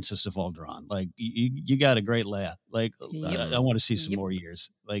 young Princess of Alderaan. Like you got a great Leia. Like I want to see some more years.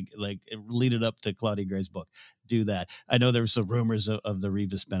 Like lead it up to Claudia Gray's book. Do that. I know there were some rumors of the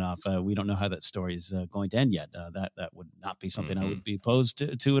Reva spinoff. We don't know how that story is going to end yet. That would not be something I would be opposed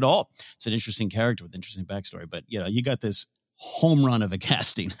to at all. It's an interesting character with interesting backstory. But you got this home run of a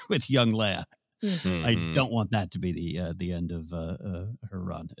casting with young Leia. I don't want that to be the end of her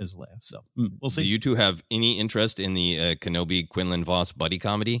run as Leia. So we'll see. Do you two have any interest in the Kenobi Quinlan Vos buddy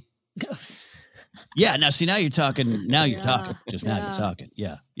comedy? Yeah. Now you're talking. Now you're talking. Just now you're talking.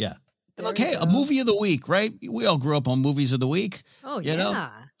 Yeah. Look, hey, a movie of the week, right? We all grew up on movies of the week. Oh, you know?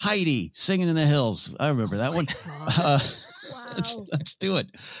 Heidi, Singing in the Hills. I remember that one. Let's do it.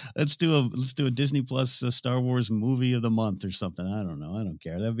 Let's do a Disney Plus Star Wars movie of the month or something. I don't know. I don't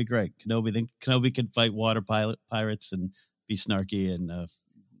care. That'd be great. Kenobi could fight water pirates and be snarky and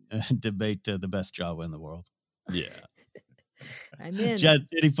debate the best Jawa in the world. Yeah. I'm in. Jed,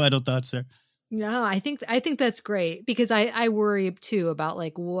 any final thoughts there? No, I think that's great because I worry too about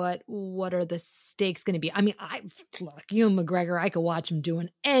like what are the stakes going to be. I mean, look, Ewan McGregor, I could watch him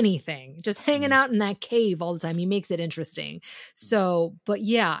doing anything, just hanging out in that cave all the time. He makes it interesting. So, but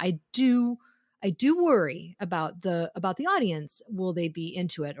yeah, I do worry about the audience. Will they be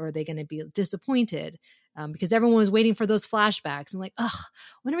into it, or are they going to be disappointed? Because everyone was waiting for those flashbacks and like,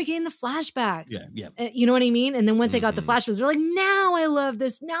 when are we getting the flashbacks? Yeah. You know what I mean? And then once they got the flashbacks, they're like, now I love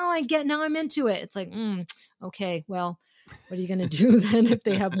this. Now I'm into it. It's like, okay, well, what are you going to do then if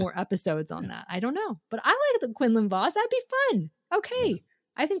they have more episodes on that? I don't know. But I like the Quinlan Vos. That'd be fun. Okay. Yeah.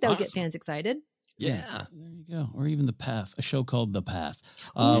 I think that would get fans excited. Yeah, there you go. Or even The Path, a show called The Path.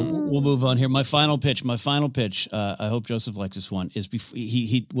 We'll move on here. My final pitch. I hope Joseph likes this one. Is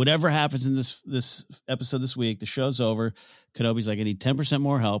he whatever happens in this episode this week, the show's over. Kenobi's like, I need 10%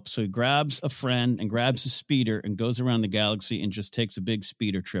 more help. So he grabs a friend and grabs a speeder and goes around the galaxy and just takes a big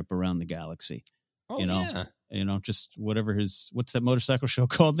speeder trip around the galaxy. Just whatever what's that motorcycle show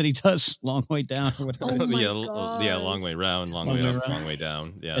called that he does? Long Way Down or whatever. Long Way Round, Long Way Up, Long Way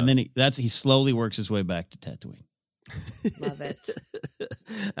Down. Yeah. And then he slowly works his way back to Tatooine. Love it.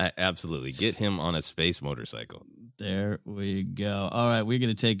 Absolutely. Get him on a space motorcycle. There we go. All right, we're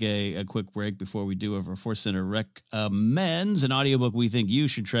going to take a quick break before we do over Force Center recommends an audiobook we think you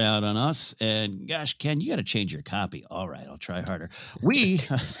should try out on us. And gosh, Ken, you got to change your copy. All right, I'll try harder. We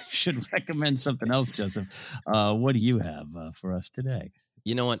should recommend something else, Joseph. What do you have for us today?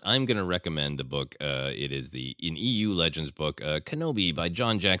 You know what? I'm going to recommend the book. It is an EU Legends book, Kenobi by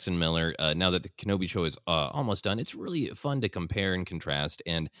John Jackson Miller. Now that the Kenobi show is almost done, it's really fun to compare and contrast.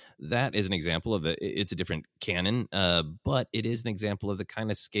 And that is an example of it's a different canon, but it is an example of the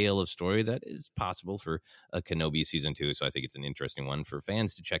kind of scale of story that is possible for a Kenobi season 2. So I think it's an interesting one for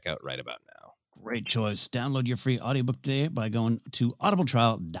fans to check out right about now. Great choice. Download your free audiobook today by going to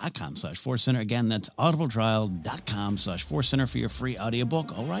audibletrial.com/forcecenter. Again, that's audibletrial.com/forcecenter for your free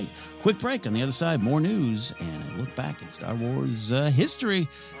audiobook. All right, quick break. On the other side, more news and a look back at Star Wars history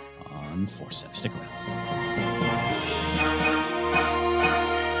on Force Center. Stick around.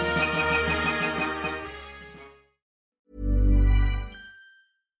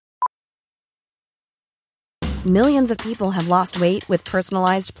 Millions of people have lost weight with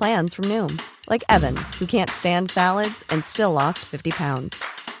personalized plans from Noom. Like Evan, who can't stand salads and still lost 50 pounds.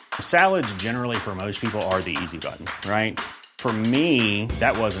 Salads generally for most people are the easy button, right? For me,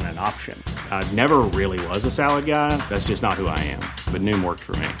 that wasn't an option. I never really was a salad guy. That's just not who I am. But Noom worked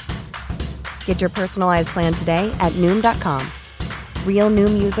for me. Get your personalized plan today at Noom.com. Real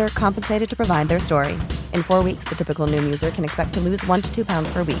Noom user compensated to provide their story. In 4 weeks, the typical Noom user can expect to lose 1 to 2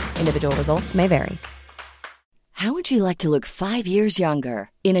 pounds per week. Individual results may vary. How would you like to look 5 years younger?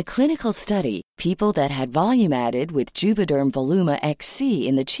 In a clinical study, people that had volume added with Juvederm Voluma XC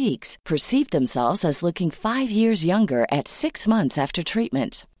in the cheeks perceived themselves as looking 5 years younger at 6 months after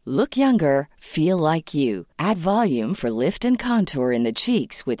treatment. Look younger, feel like you. Add volume for lift and contour in the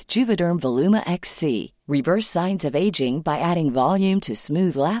cheeks with Juvederm Voluma XC. Reverse signs of aging by adding volume to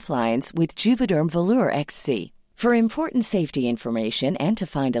smooth laugh lines with Juvederm Volure XC. For important safety information and to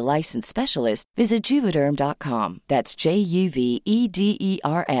find a licensed specialist, visit Juvederm.com. That's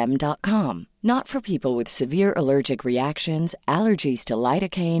JUVEDERM.com. Not for people with severe allergic reactions, allergies to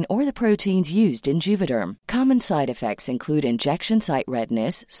lidocaine, or the proteins used in Juvederm. Common side effects include injection site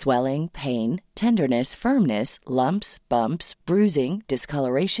redness, swelling, pain, tenderness, firmness, lumps, bumps, bruising,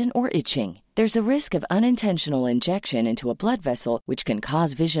 discoloration, or itching. There's a risk of unintentional injection into a blood vessel, which can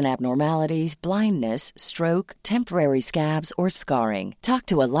cause vision abnormalities, blindness, stroke, temporary scabs, or scarring. Talk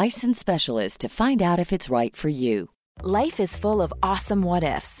to a licensed specialist to find out if it's right for you. Life is full of awesome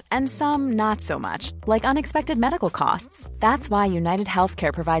what-ifs, and some not so much, like unexpected medical costs. That's why United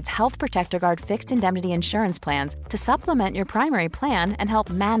Healthcare provides Health Protector Guard fixed indemnity insurance plans to supplement your primary plan and help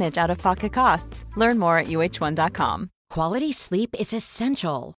manage out-of-pocket costs. Learn more at uh1.com. Quality sleep is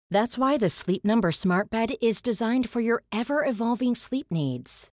essential. That's why the Sleep Number Smart Bed is designed for your ever-evolving sleep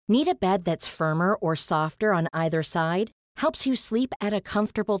needs. Need a bed that's firmer or softer on either side? Helps you sleep at a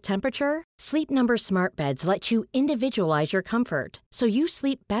comfortable temperature? Sleep Number Smart Beds let you individualize your comfort, so you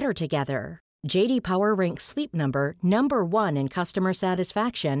sleep better together. J.D. Power ranks Sleep Number number 1 in customer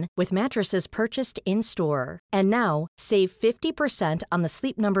satisfaction with mattresses purchased in-store. And now, save 50% on the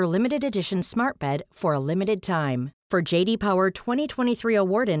Sleep Number Limited Edition Smart Bed for a limited time. For J.D. Power 2023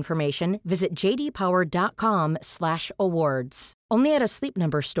 award information, visit jdpower.com/awards. Only at a Sleep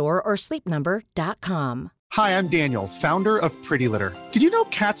Number store or sleepnumber.com. Hi, I'm Daniel, founder of Pretty Litter. Did you know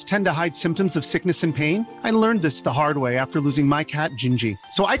cats tend to hide symptoms of sickness and pain? I learned this the hard way after losing my cat, Gingy.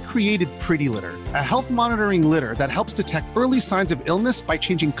 So I created Pretty Litter, a health monitoring litter that helps detect early signs of illness by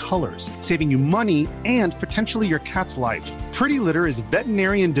changing colors, saving you money and potentially your cat's life. Pretty Litter is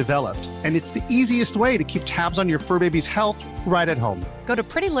veterinarian developed, and it's the easiest way to keep tabs on your fur baby's health right at home. Go to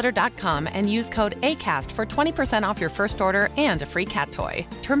prettylitter.com and use code ACAST for 20% off your first order and a free cat toy.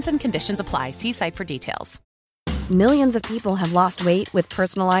 Terms and conditions apply. See site for details. Millions of people have lost weight with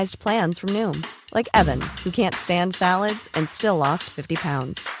personalized plans from Noom. Like Evan, who can't stand salads and still lost 50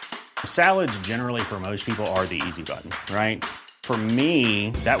 pounds. Salads generally for most people are the easy button, right? For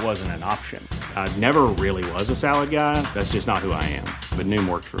me, that wasn't an option. I never really was a salad guy. That's just not who I am. But Noom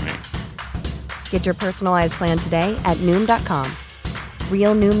worked for me. Get your personalized plan today at Noom.com.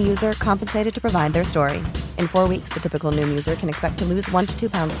 Real Noom user compensated to provide their story. In 4 weeks, the typical Noom user can expect to lose 1 to 2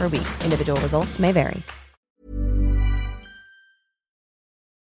 pounds per week. Individual results may vary.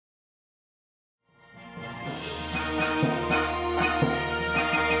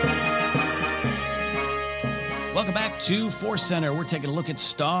 Welcome back to Force Center. We're taking a look at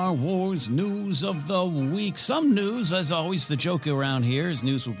Star Wars news of the week. Some news, as always, the joke around here is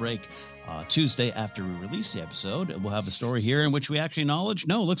news will break Tuesday after we release the episode. We'll have a story here in which we actually acknowledge,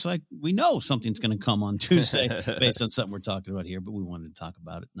 no, it looks like we know something's going to come on Tuesday based on something we're talking about here, but we wanted to talk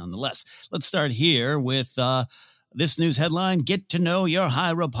about it nonetheless. Let's start here with this news headline, Get to Know Your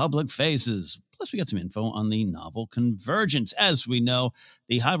High Republic Faces. Plus, we got some info on the novel Convergence. As we know,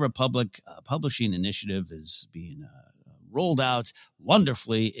 the High Republic Publishing Initiative is being rolled out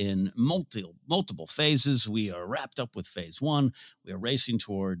wonderfully in multiple phases. We are wrapped up with phase 1. We are racing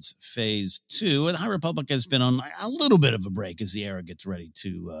towards phase 2. And High Republic has been on a little bit of a break as the era gets ready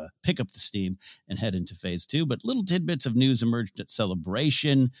to pick up the steam and head into phase 2. But little tidbits of news emerged at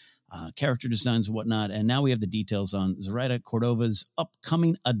Celebration, character designs and whatnot. And now we have the details on Zoraida Cordova's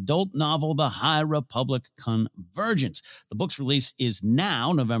upcoming adult novel, The High Republic Convergence. The book's release is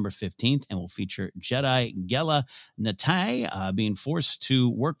now November 15th and will feature Jedi Gela Natei being forced to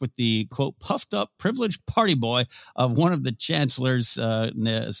work with the, quote, puffed up, privileged party boy of one of the chancellors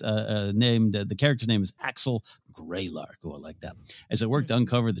named, the character's name is Axel Greylark. Oh, I like that. As I work to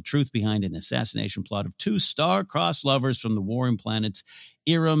uncover the truth behind an assassination plot of 2 star-crossed lovers from the warring planets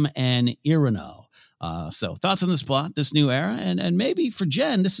Iram and Irano. So thoughts on this plot, this new era, and maybe for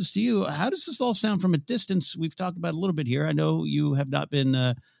Jen, this is to you. How does this all sound from a distance? We've talked about it a little bit here. I know you have not been,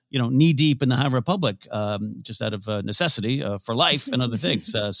 knee deep in the High Republic, just out of necessity for life and other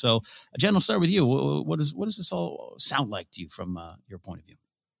things. So Jen, I'll start with you. What does this all sound like to you from your point of view?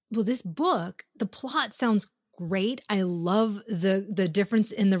 Well, this book, the plot sounds great. I love the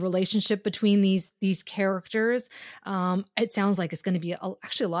difference in the relationship between these characters. It sounds like it's going to be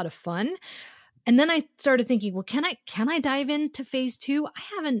actually a lot of fun. And then I started thinking, well, can I dive into phase 2?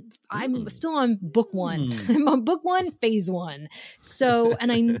 I'm still on book 1. I'm on book 1, phase 1. So,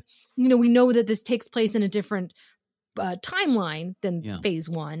 and we know that this takes place in a different timeline than phase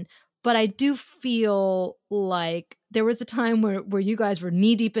 1. But I do feel like there was a time where you guys were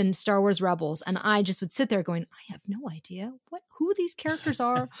knee deep in Star Wars Rebels, and I just would sit there going, I have no idea who these characters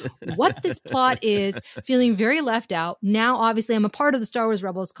are, what this plot is, feeling very left out. Now, obviously, I'm a part of the Star Wars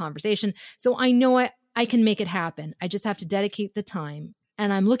Rebels conversation, so I know I can make it happen. I just have to dedicate the time.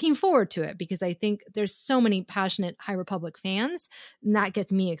 And I'm looking forward to it because I think there's so many passionate High Republic fans, and that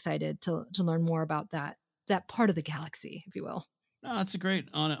gets me excited to learn more about that part of the galaxy, if you will. No, that's a great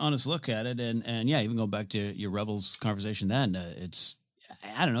honest look at it. And yeah, even going back to your Rebels conversation then,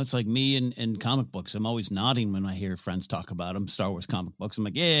 I don't know, it's like me in comic books. I'm always nodding when I hear friends talk about them, Star Wars comic books. I'm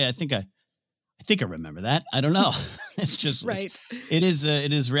like, yeah, I think I remember that. I don't know. It's just, right. It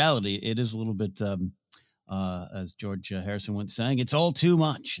is reality. It is a little bit, as George Harrison once saying, it's all too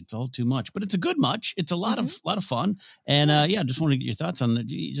much. It's all too much, but it's a good much. It's a lot of fun. And just want to get your thoughts on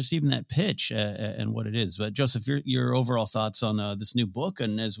just even that pitch and what it is. But Joseph, your overall thoughts on this new book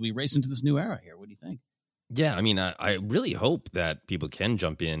and as we race into this new era here, what do you think? Yeah, I mean, I really hope that people can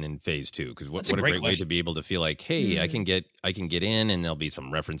jump in phase 2 because what a great way to be able to feel like, hey, I can get in, and there'll be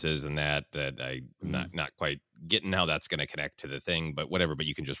some references and that I'm not quite getting how that's going to connect to the thing, but whatever. But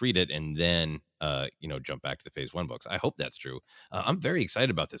you can just read it and then jump back to the phase 1 books. I hope that's true. I'm very excited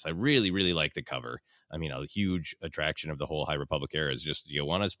about this. I really, really like the cover. I mean, a huge attraction of the whole High Republic era is just you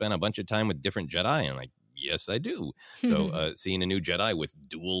want to spend a bunch of time with different Jedi, and like, yes, I do. So seeing a new Jedi with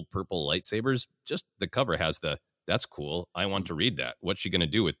dual purple lightsabers, just the cover has the that's cool. I want to read that. What's she going to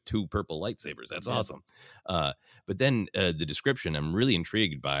do with 2 purple lightsabers? That's awesome. But then the description, I'm really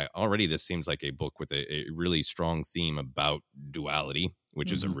intrigued by. Already, this seems like a book with a really strong theme about duality,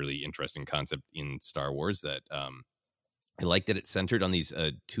 which is a really interesting concept in Star Wars that I like that it's centered on these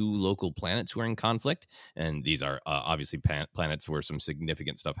 2 local planets who are in conflict. And these are obviously planets where some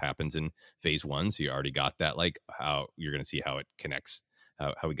significant stuff happens in phase 1. So you already got that, like how you're going to see how it connects,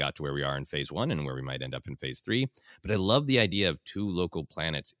 how we got to where we are in phase 1 and where we might end up in phase 3. But I love the idea of 2 local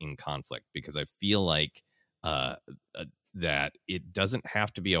planets in conflict, because I feel like that it doesn't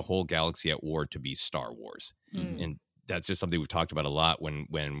have to be a whole galaxy at war to be Star Wars. And that's just something we've talked about a lot when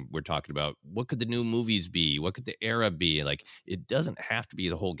we're talking about what could the new movies be? What could the era be? Like, it doesn't have to be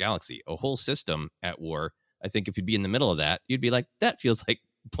the whole galaxy, a whole system at war. I think if you'd be in the middle of that, you'd be like, that feels like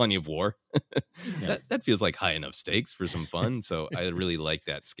plenty of war. That feels like high enough stakes for some fun. So I really like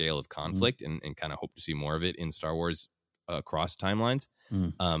that scale of conflict and kind of hope to see more of it in Star Wars across timelines.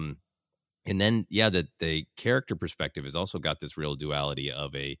 And then, the character perspective has also got this real duality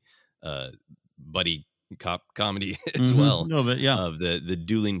of a buddy cop comedy as well. A little bit, yeah. Of the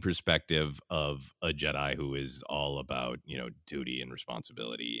dueling perspective of a Jedi who is all about, duty and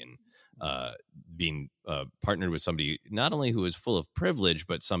responsibility and being partnered with somebody not only who is full of privilege,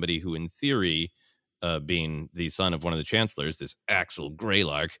 but somebody who in theory, being the son of one of the chancellors, this Axel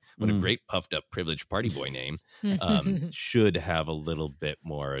Greylark, what a great puffed up privileged party boy name, should have a little bit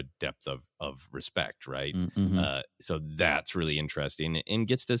more depth of respect, right? So that's really interesting and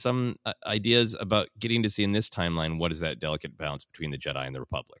gets to some ideas about getting to see in this timeline, what is that delicate balance between the Jedi and the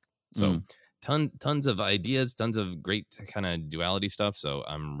Republic. So tons of ideas, tons of great kind of duality stuff. So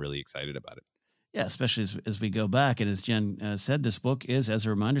I'm really excited about it. Yeah, especially as we go back. And as Jen said, this book is, as a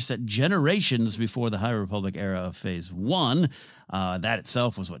reminder, set generations before the High Republic era of Phase 1. That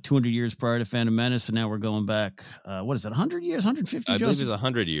itself was, 200 years prior to Phantom Menace, and now we're going back, 100 years, 150? I believe it's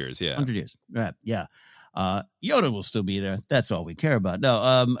 100 years, yeah. 100 years, right, yeah. Yoda will still be there. That's all we care about.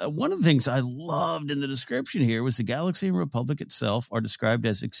 No, one of the things I loved in the description here was the Galaxy and Republic itself are described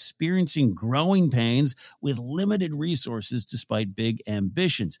as experiencing growing pains with limited resources despite big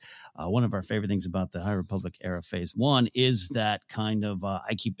ambitions. One of our favorite things about the High Republic era Phase 1 is that kind of,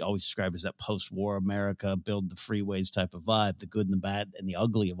 I keep always described as that post-war America, build the freeways type of vibe, the good and the bad and the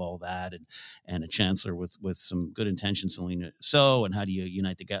ugly of all that, and a chancellor with some good intentions, Selena So, and how do you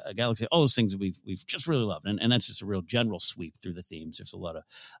unite the galaxy? All those things that we've just really loved. And that's just a real general sweep through the themes. There's a lot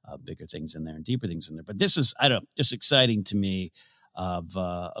of bigger things in there and deeper things in there. But this is, just exciting to me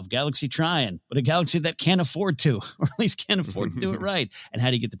of Galaxy trying, but a galaxy that can't afford to, or at least can't afford to do it right. And how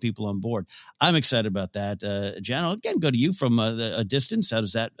do you get the people on board? I'm excited about that. Jan, I'll again go to you from a distance. How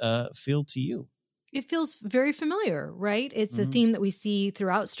does that feel to you? It feels very familiar, right? It's a theme that we see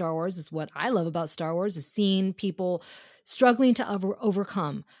throughout Star Wars. Is what I love about Star Wars is seeing people struggling to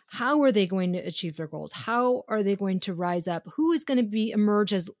overcome. How are they going to achieve their goals? How are they going to rise up? Who is going to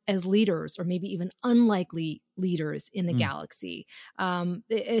emerge as leaders, or maybe even unlikely leaders in the galaxy?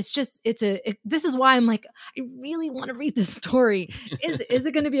 This is why I'm like, I really want to read this story. Is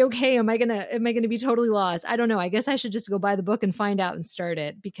it going to be okay? Am I going to be totally lost? I don't know. I guess I should just go buy the book and find out and start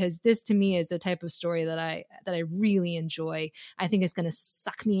it, because this to me is a type of story that I really enjoy. I think it's going to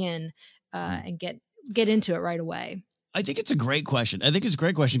suck me in and get into it right away. I think it's a great question. I think it's a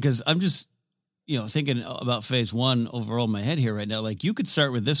great question because I'm just, thinking about Phase 1 overall in my head here right now. Like, you could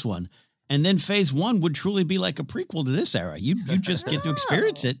start with this one, and then Phase 1 would truly be like a prequel to this era. You just get to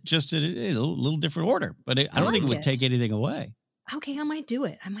experience it just in a little different order. But I don't think it would take anything away. Okay, I might do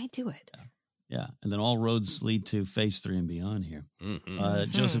it. Yeah, and then all roads lead to Phase 3 and beyond here.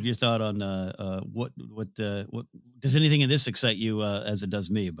 Joseph, your thought on what does anything in this excite you as it does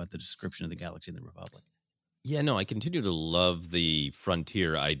me about the description of the Galaxy and the Republic? Yeah, no, I continue to love the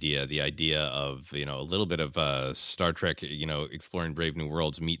frontier idea, the idea of, a little bit of Star Trek, exploring Brave New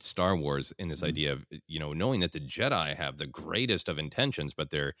Worlds meets Star Wars in this idea of, knowing that the Jedi have the greatest of intentions, but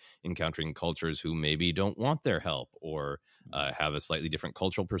they're encountering cultures who maybe don't want their help or have a slightly different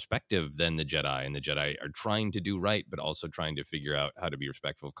cultural perspective than the Jedi. And the Jedi are trying to do right, but also trying to figure out how to be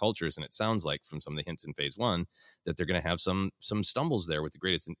respectful of cultures. And it sounds like from some of the hints in Phase 1 that they're going to have some stumbles there with the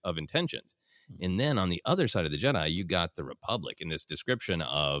greatest of intentions. And then on the other side of the Jedi, you got the Republic in this description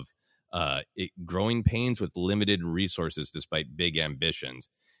of growing pains with limited resources despite big ambitions.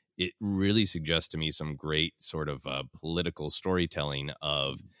 It really suggests to me some great sort of political storytelling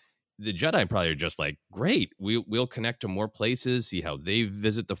of the Jedi probably are just like, great, we'll connect to more places, see how they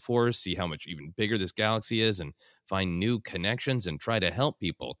visit the Force, see how much even bigger this galaxy is, and find new connections and try to help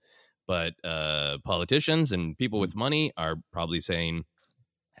people. But politicians and people with money are probably saying,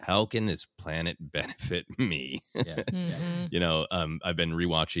 how can this planet benefit me? I've been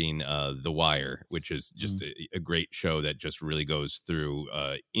rewatching The Wire, which is just a great show that just really goes through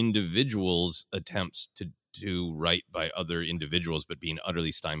individuals' attempts to do right by other individuals, but being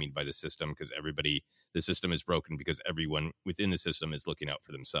utterly stymied by the system because the system is broken because everyone within the system is looking out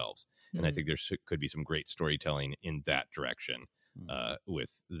for themselves. And I think there could be some great storytelling in that direction.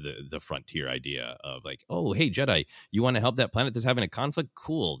 With the frontier idea of like, oh, hey, Jedi, you want to help that planet that's having a conflict?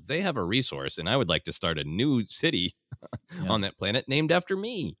 Cool. They have a resource, and I would like to start a new city on that planet named after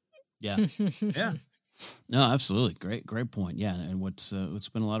me. Yeah. Yeah. No, absolutely. Great point. Yeah. And what's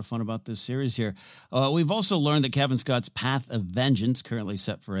been a lot of fun about this series here. We've also learned that Kevin Scott's Path of Vengeance, currently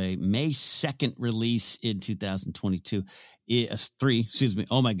set for a May 2nd release in 2022. Excuse me.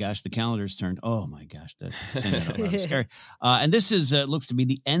 Oh my gosh, the calendar's turned. Oh my gosh, saying that out loud is scary. And this is looks to be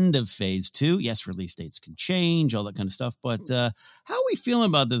the end of phase 2. Yes, release dates can change, all that kind of stuff. But how are we feeling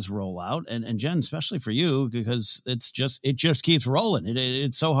about this rollout? And Jen, especially for you, because it just keeps rolling.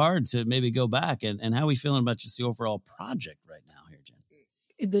 It's so hard to maybe go back. And how are we feeling about just the overall project right now here,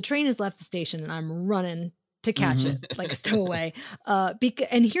 Jen? The train has left the station, and I'm running to catch it like a stowaway.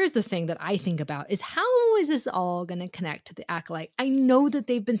 And here's the thing that I think about is how is this all going to connect to the Acolyte? I know that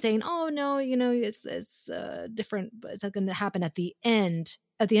they've been saying, oh no, it's different, but it's going to happen at the end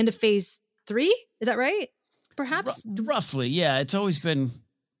of phase 3. Is that right? Perhaps roughly. Yeah. It's always been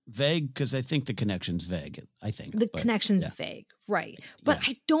vague because I think the connection's vague. Connection's vague. Right. But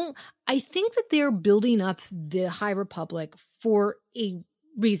I think that they're building up the High Republic for a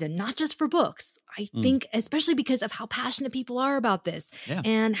reason, not just for books. I think especially because of how passionate people are about this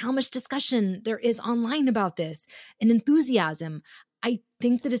and how much discussion there is online about this and enthusiasm. I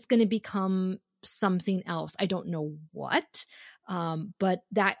think that it's going to become something else. I don't know what, but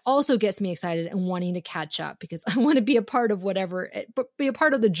that also gets me excited and wanting to catch up because I want to be a part of whatever, but be a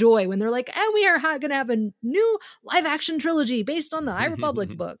part of the joy when they're like, and we are going to have a new live action trilogy based on the High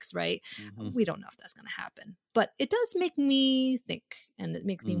Republic books, right? We don't know if that's going to happen, but it does make me think, and it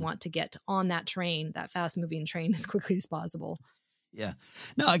makes me want to get on that train, that fast moving train as quickly as possible. Yeah.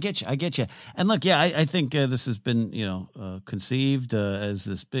 No, I get you. And look, I think this has been, conceived as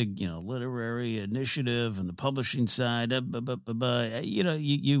this big, literary initiative on the publishing side.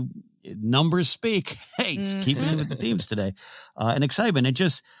 You numbers speak. Hey, it's keeping in with the themes today. And excitement. It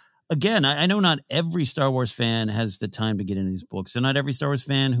just, again, I know not every Star Wars fan has the time to get into these books. And not every Star Wars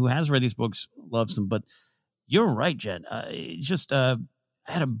fan who has read these books loves them. But you're right, Jen. I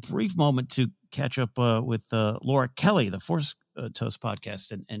had a brief moment to catch up with Laura Kelly, the Force Toast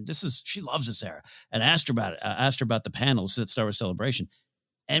podcast, and she loves this era, and asked her about the panels at Star Wars Celebration,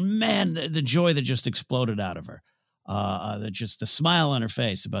 and man, the joy that just exploded out of her, the smile on her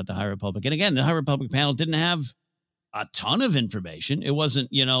face about the High Republic. And again, the High Republic panel didn't have a ton of information. It wasn't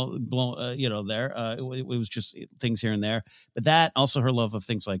there. It was just things here and there, but that also her love of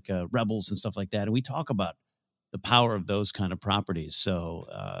things like Rebels and stuff like that, and we talk about the power of those kind of properties. So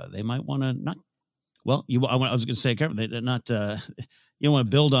they might want to not. Well, I was going to say, Kevin, they're not. You don't want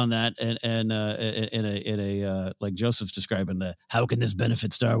to build on that, and in a like Joseph's describing how can this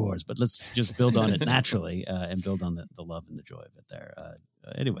benefit Star Wars? But let's just build on it naturally and build on the love and the joy of it there.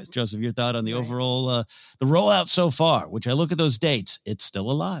 Anyways, Joseph, your thought on the overall the rollout so far? Which I look at those dates, it's still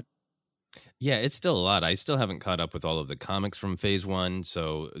a lot. Yeah, it's still a lot. I still haven't caught up with all of the comics from Phase 1,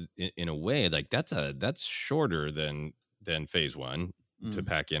 so in a way, like that's shorter than Phase 1. To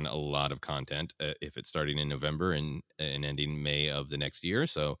pack in a lot of content if it's starting in November and ending May of the next year.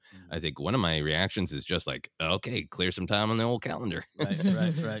 So I think one of my reactions is just like, okay, clear some time on the old calendar.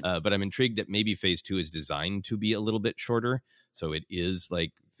 Right. But I'm intrigued that maybe Phase 2 is designed to be a little bit shorter. So it is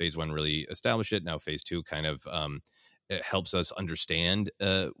like Phase 1 really established it. Now Phase 2 kind of it helps us understand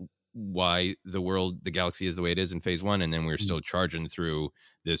why the galaxy is the way it is in Phase 1, and then we're still charging through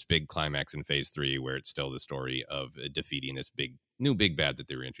this big climax in Phase 3 where it's still the story of defeating this new big bad that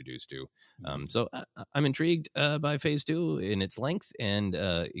they were introduced to. So I'm intrigued by Phase 2 in its length, and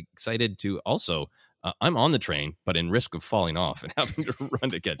excited to also I'm on the train, but in risk of falling off and having to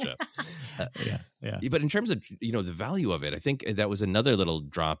run to catch up. Yeah. But in terms of the value of it, I think that was another little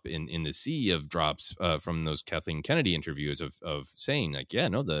drop in the sea of drops from those Kathleen Kennedy interviews of saying like,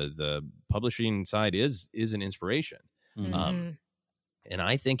 the publishing side is an inspiration. And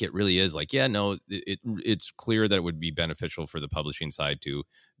I think it really is like, it's clear that it would be beneficial for the publishing side to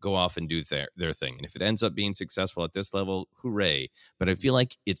go off and do their thing. And if it ends up being successful at this level, hooray. But I feel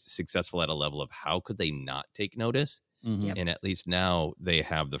like it's successful at a level of how could they not take notice? And at least now they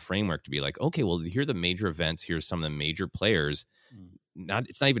have the framework to be like, okay, well, here are the major events. Here's some of the major players.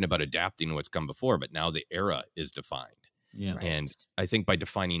 It's not even about adapting what's come before, but now the era is defined. Yeah. And I think by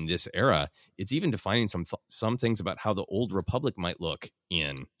defining this era, it's even defining some things about how the Old Republic might look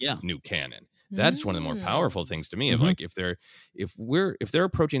in new canon. That's one of the more powerful things to me of like if they're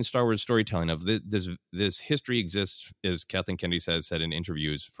approaching Star Wars storytelling of this history exists, as Kathleen Kennedy said in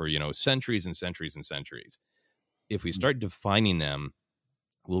interviews, for centuries and centuries and centuries. If we start defining them,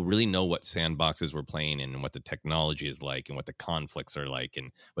 we'll really know what sandboxes we're playing in and what the technology is like and what the conflicts are like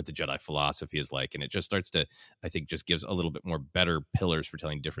and what the Jedi philosophy is like. And it just starts to, I think, just gives a little bit more better pillars for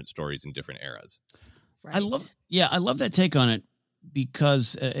telling different stories in different eras. Right. I love that take on it.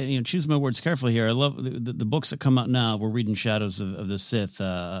 Because, choose my words carefully here. I love the books that come out now. We're reading Shadows of the Sith.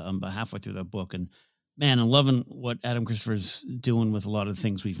 I'm halfway through that book. And, man, I'm loving what Adam Christopher's doing with a lot of the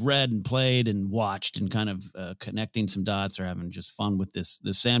things we've read and played and watched and kind of connecting some dots or having just fun with this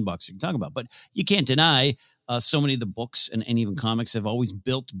sandbox you can talk about. But you can't deny so many of the books and even comics have always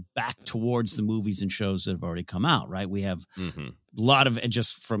built back towards the movies and shows that have already come out, right? We have a lot of,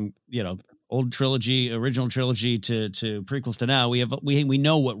 just from, old trilogy, original trilogy to prequels to now, we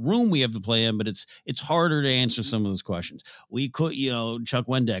know what room we have to play in, but it's harder to answer some of those questions. We could, Chuck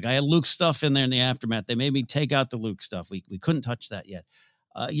Wendig, I had Luke stuff in there in the aftermath. They made me take out the Luke stuff. We couldn't touch that yet.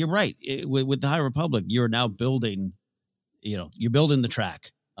 You're right. With the High Republic, you're now building, you're building the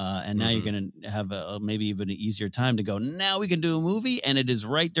track. And now you're going to have maybe even an easier time to go, now we can do a movie and it is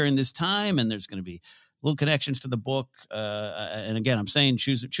right during this time. And there's going to be little connections to the book. And again, I'm saying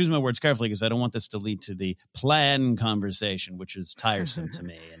choose my words carefully because I don't want this to lead to the plan conversation, which is tiresome to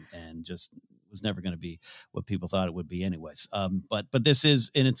me and just was never going to be what people thought it would be anyways. But this is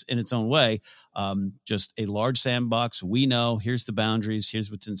in its own way, just a large sandbox. We know here's the boundaries,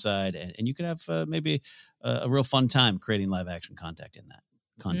 here's what's inside. And you could have maybe a real fun time creating live action content in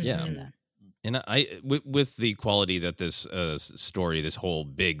that. And with the quality that this story, this whole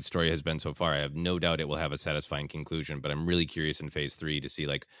big story has been so far, I have no doubt it will have a satisfying conclusion. But I'm really curious in Phase 3 to see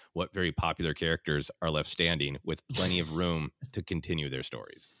like what very popular characters are left standing with plenty of room to continue their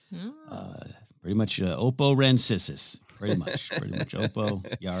stories. Pretty much Oppo Rancisis. Pretty much Oppo,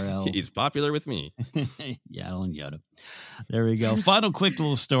 Yarel. He's popular with me. Yaddle and Yoda. There we go. Final quick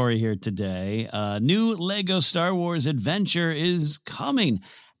little story here today. New Lego Star Wars adventure is coming.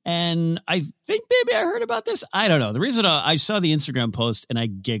 And I think maybe I heard about this. I don't know. The reason I saw the Instagram post and I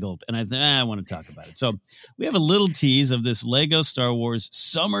giggled and I thought, I want to talk about it. So we have a little tease of this Lego Star Wars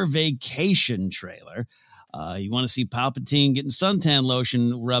summer vacation trailer. You want to see Palpatine getting suntan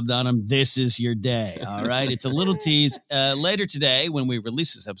lotion rubbed on him? This is your day. All right. It's a little tease. Later today, when we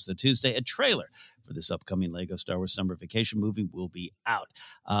release this episode Tuesday, a trailer for this upcoming Lego Star Wars summer vacation movie will be out.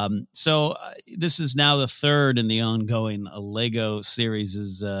 So this is now the third in the ongoing Lego series.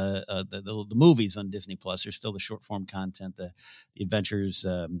 Is the movies on Disney Plus. There's still the short form content, the adventures,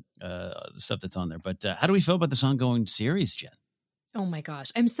 the stuff that's on there. But how do we feel about this ongoing series, Jen? Oh my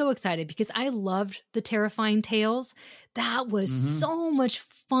gosh. I'm so excited because I loved the Terrifying Tales. That was so much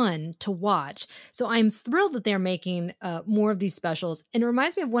fun to watch. So I'm thrilled that they're making more of these specials. And it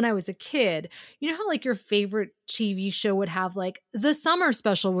reminds me of when I was a kid. You know how like your favorite TV show would have like the summer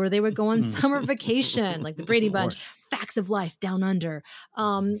special where they would go on summer vacation, like the Brady Bunch, Facts of Life, Down Under.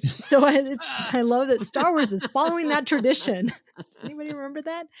 So I love that Star Wars is following that tradition. Does anybody remember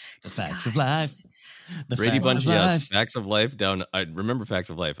that? The Facts of Life. The Brady Bunch, yes. Facts of Life down. I remember Facts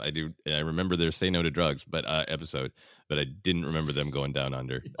of Life. I do. I remember their Say No to Drugs, episode, but I didn't remember them going down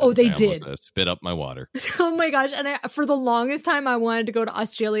under. Oh, they did. Spit up my water. Oh my gosh! And for the longest time, I wanted to go to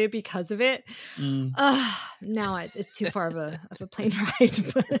Australia because of it. Now it's too far of a plane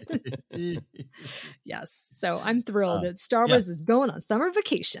ride. But yes, so I'm thrilled that Star Wars is going on summer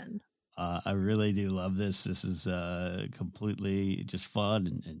vacation. I really do love this. This is completely just fun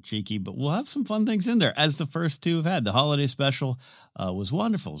and cheeky, but we'll have some fun things in there, as the first two have had. The holiday special was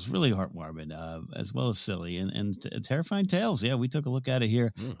wonderful. It was really heartwarming, as well as silly. And Terrifying Tales, yeah, we took a look at it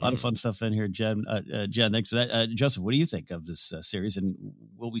here. A lot of fun stuff in here. Jen, thanks for that. Joseph, what do you think of this series? And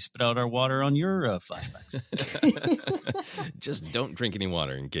will we spit out our water on your flashbacks? Just don't drink any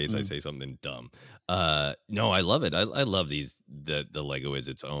water in case I say something dumb. No, I love it. I love these. The Lego is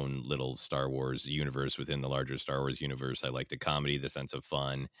its own little Star Wars universe within the larger Star Wars universe. I like the comedy, the sense of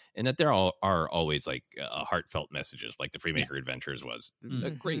fun, and that there are always like heartfelt messages, like the Freemaker Adventures was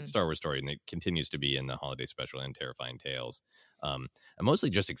a great Star Wars story, and it continues to be in the holiday special and Terrifying Tales. I'm mostly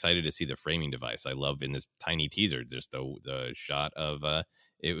just excited to see the framing device. I love in this tiny teaser, just the shot of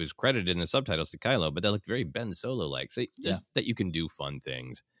it was credited in the subtitles to Kylo, but that looked very Ben Solo like. So just that you can do fun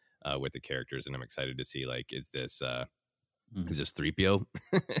things with the characters, and I'm excited to see like is this 3PO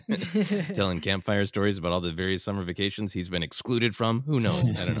telling campfire stories about all the various summer vacations he's been excluded from? Who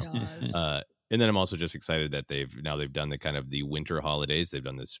knows? I don't know. And then I'm also just excited that they've done the kind of the winter holidays. They've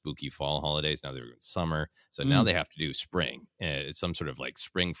done the spooky fall holidays. Now they're doing summer. So now they have to do spring. It's some sort of like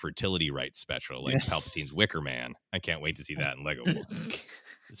spring fertility rites special, like Palpatine's Wicker Man. I can't wait to see that in Lego form.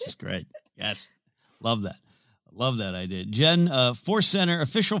 This is great. Yes. Love that. Love that idea. Jen,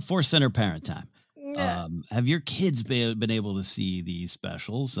 official Force Center parent time. Have your kids been able to see these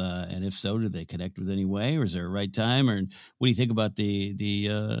specials? And if so, do they connect with any way, or is there a right time? Or what do you think about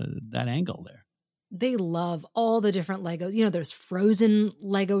that angle there? They love all the different Legos. You know, there's Frozen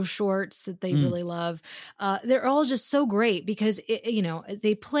Lego shorts that they really love. They're all just so great because,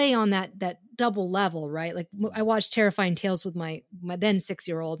 they play on that double level, right? Like I watched Terrifying Tales with my then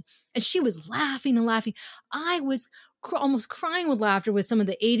 6-year-old, and she was laughing and laughing. I was almost crying with laughter with some of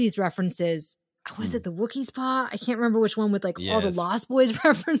the 80s references. Was it the Wookiee's Paw? I can't remember which one with all the Lost Boys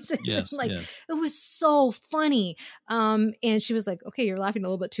references. Yes, It was so funny. And she was like, okay, you're laughing a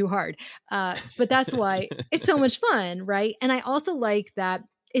little bit too hard. But that's why it's so much fun, right? And I also like that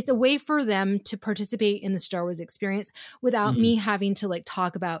it's a way for them to participate in the Star Wars experience without me having to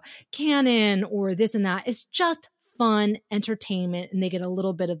talk about canon or this and that. It's just fun entertainment, and they get a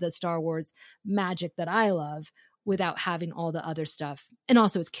little bit of the Star Wars magic that I love without having all the other stuff. And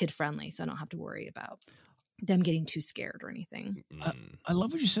also it's kid friendly, so I don't have to worry about them getting too scared or anything. I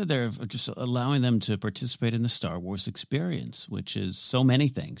love what you said there of just allowing them to participate in the Star Wars experience, which is so many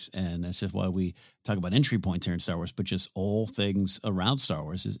things. And that's just why we talk about entry points here in Star Wars, but just all things around Star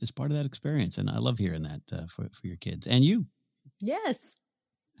Wars is part of that experience. And I love hearing that for your kids and you. Yes.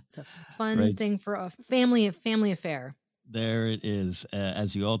 It's a fun thing for a family affair. There it is.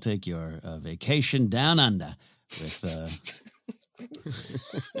 As you all take your vacation down under with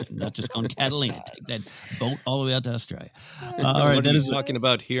not just on Catalina, take that boat all the way out to Australia. All right, that is talking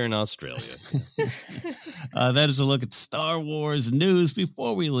about here in Australia. That is a look at Star Wars news.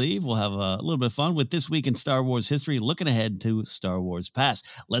 Before we leave, we'll have a little bit of fun with This Week in Star Wars History, looking ahead to Star Wars Past.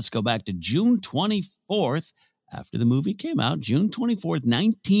 Let's go back to June 24th. After the movie came out, June 24th,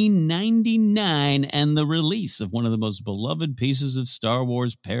 1999, and the release of one of the most beloved pieces of Star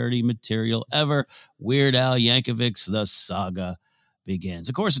Wars parody material ever, Weird Al Yankovic's The Saga begins.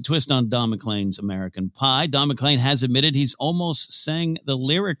 Of course, a twist on Don McLean's American Pie. Don McLean has admitted he's almost sang the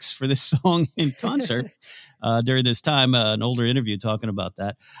lyrics for this song in concert during this time, an older interview talking about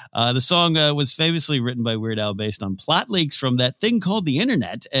that. The song was famously written by Weird Al based on plot leaks from that thing called the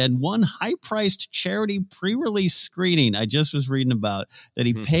internet and one high-priced charity pre-release screening I just was reading about that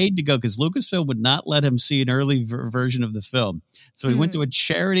he paid to go because Lucasfilm would not let him see an early version of the film. So he went to a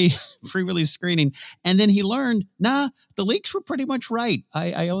charity pre-release screening, and then he learned, the leaks were pretty much right.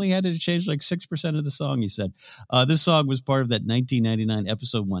 I only had to change 6% of the song, he said. This song was part of that 1999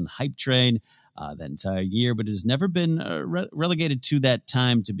 Episode 1 hype train that entire year, but it has never been relegated to that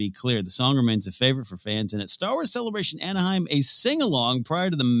time, to be clear. The song remains a favorite for fans, and at Star Wars Celebration Anaheim, a sing-along prior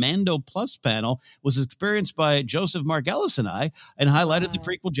to the Mando Plus panel was experienced by Joseph, Mark Ellis, and I, and highlighted the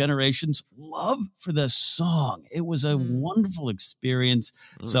prequel generation's love for the song. It was a wonderful experience.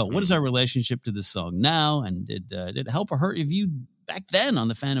 So what is our relationship to the song now, and did it help or hurt you back then on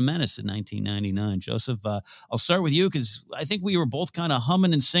The Phantom Menace in 1999? Joseph, I'll start with you because I think we were both kind of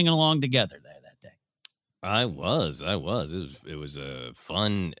humming and singing along together there that day. I was. It was a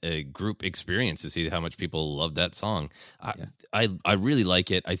fun group experience to see how much people loved that song. I really like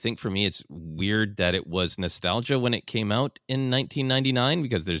it. I think for me, it's weird that it was nostalgia when it came out in 1999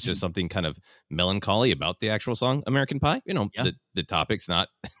 because there's just something kind of melancholy about the actual song American Pie. The topic's not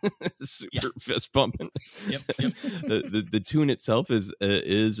super fist bumping. The tune itself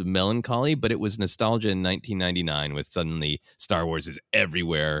is melancholy, but it was nostalgia in 1999 with suddenly Star Wars is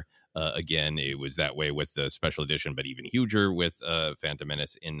everywhere. Again, it was that way with the special edition, but even huger with Phantom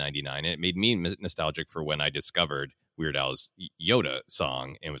Menace in 99. And it made me nostalgic for when I discovered Weird Al's Yoda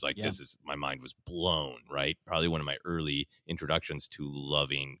song and was like, my mind was blown, right? Probably one of my early introductions to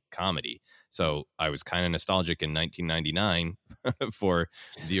loving comedy. So I was kind of nostalgic in 1999 for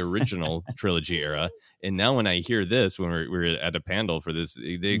the original trilogy era. And now when I hear this, when we're at a panel for this,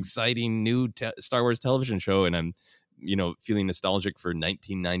 the exciting new Star Wars television show, and I'm feeling nostalgic for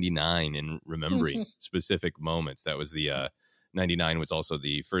 1999 and remembering specific moments. That was the 99 was also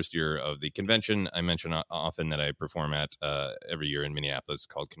the first year of the convention I mention often that I perform at every year in Minneapolis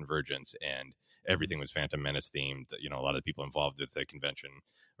called Convergence, and everything was Phantom Menace themed. A lot of the people involved with the convention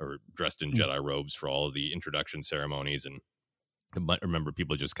are dressed in Jedi robes for all of the introduction ceremonies, and I remember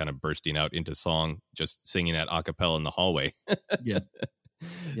people just kind of bursting out into song, just singing that a cappella in the hallway.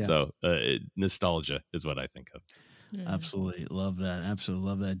 So nostalgia is what I think of. Absolutely love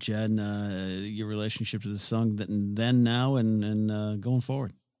that. Jen, your relationship to the song then, now, and going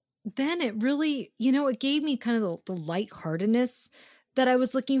forward. then it really, it gave me kind of the lightheartedness that I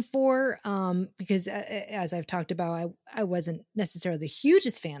was looking for, because as I've talked about, I wasn't necessarily the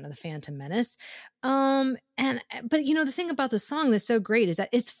hugest fan of the Phantom Menace. But the thing about the song that's so great is that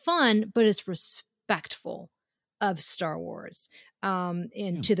it's fun, but it's respectful of Star Wars,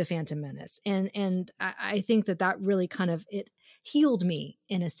 to the Phantom Menace. And I think that really kind of, it healed me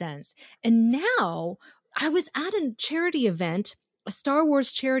in a sense. And now I was at a charity event, a Star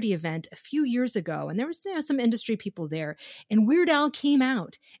Wars charity event a few years ago, and there was some industry people there, and Weird Al came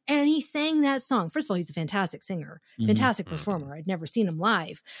out and he sang that song. First of all, he's a fantastic singer, fantastic performer. I'd never seen him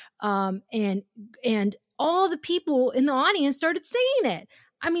live. And all the people in the audience started singing it.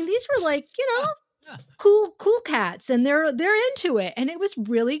 I mean, these were like, cool cats, and they're into it. And it was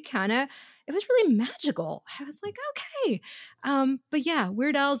really magical. I was like, okay. But yeah,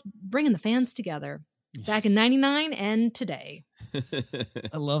 Weird Al's bringing the fans together back in 99 and today.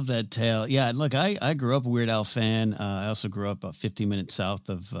 I love that tale. Yeah, look, I grew up a Weird Al fan. I also grew up about 15 minutes south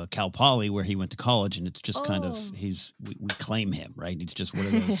of Cal Poly, where he went to college, and it's just kind of we claim him, right? He's just one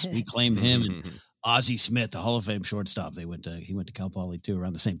of those. We claim him, and Ozzie Smith, the Hall of Fame shortstop. He went to Cal Poly too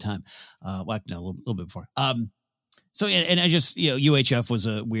around the same time. A little bit before. So, and I just, UHF was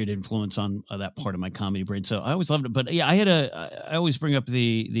a weird influence on that part of my comedy brain. So I always loved it. But yeah, I always bring up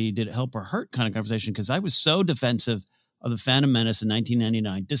the did it help or hurt kind of conversation, because I was so defensive of the Phantom Menace in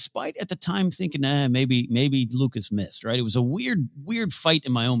 1999, despite at the time thinking, maybe Lucas missed, right? It was a weird fight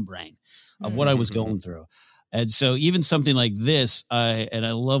in my own brain of what I was going through. And so even something like this, I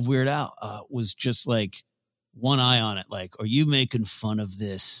love Weird Al, was just like one eye on it. Like, are you making fun of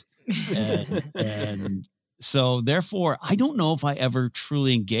this? And so therefore, I don't know if I ever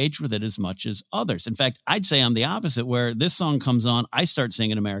truly engaged with it as much as others. In fact, I'd say I'm the opposite, where this song comes on, I start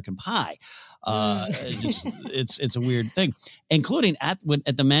singing American Pie. It's a weird thing, including at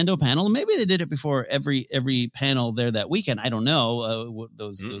the Mando panel. Maybe they did it before every panel there that weekend. I don't know.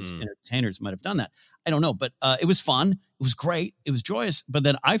 Those entertainers might have done that. I don't know, but it was fun. It was great. It was joyous. But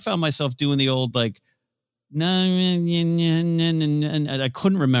then I found myself doing the old and I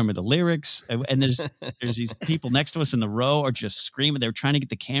couldn't remember the lyrics. And there's these people next to us in the row are just screaming. They were trying to get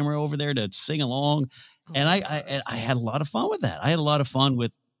the camera over there to sing along, and I had a lot of fun with that. I had a lot of fun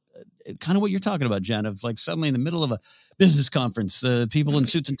with kind of what you're talking about, Jen, of like suddenly in the middle of a business conference, people in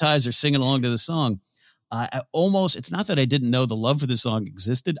suits and ties are singing along to the song. It's not that I didn't know the love for the song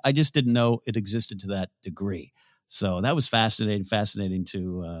existed. I just didn't know it existed to that degree. So that was fascinating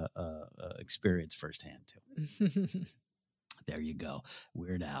to experience firsthand too. There you go.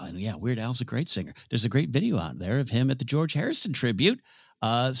 Weird Al. And yeah, Weird Al's a great singer. There's a great video out there of him at the George Harrison tribute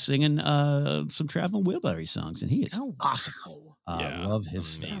singing some Traveling Wilbury songs. And he is awesome. I love his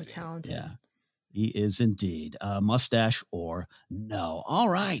stuff. So talented. Yeah. He is indeed. Mustache or no. All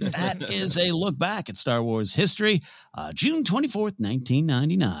right. That is a look back at Star Wars history. June 24th,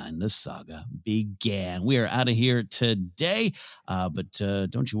 1999, the saga began. We are out of here today, but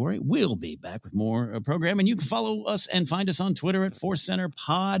don't you worry. We'll be back with more programming. You can follow us and find us on Twitter at Force Center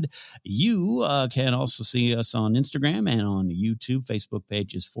Pod. You can also see us on Instagram and on YouTube. Facebook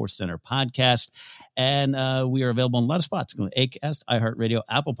page is Force Center Podcast. And we are available in a lot of spots, Acast, iHeartRadio,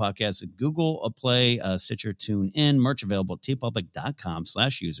 Apple Podcasts, and Google Play, Stitcher, Tune In, merch available at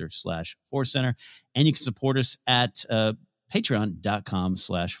tpublic.com/user/Force Center. And you can support us at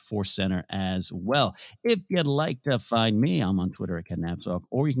patreon.com/Force Center as well. If you'd like to find me, I'm on Twitter at Ken Napzok,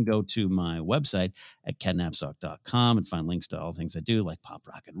 or you can go to my website at kennapzok.com and find links to all things I do, like Pop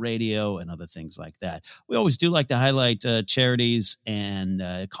Rocket Radio and other things like that. We always do like to highlight charities and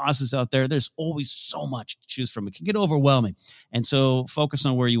causes out there. There's always so much to choose from. It can get overwhelming. And so focus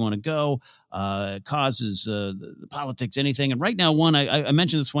on where you want to go, causes, politics, anything. And right now, I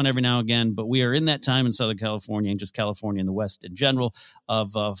mention this one every now and again, but we are in that time in Southern California and just California in the West in general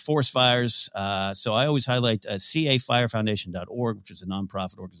of forest fires. So I always highlight cafirefoundation.org, which is a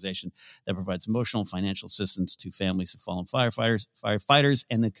nonprofit organization that provides emotional and financial assistance to families of fallen firefighters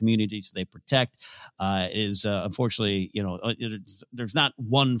and the communities they protect. Unfortunately, there's not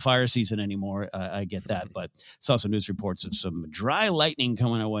one fire season anymore. I get that, but saw some news reports of some dry lightning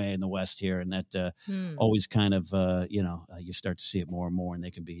coming away in the West here, and that always kind of, you start to see it more and more, and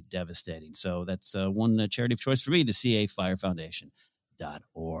they can be devastating. So that's one charity of choice for me, the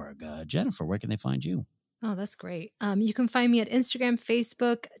cafirefoundation.org. Jennifer, where can they find you? Oh, that's great. You can find me at Instagram,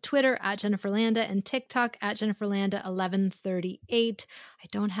 Facebook, Twitter at Jennifer Landa, and TikTok at Jennifer Landa 1138. I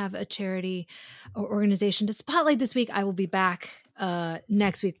don't have a charity or organization to spotlight this week. I will be back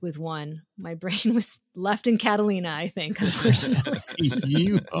next week with one. My brain was left in Catalina, I think, unfortunately.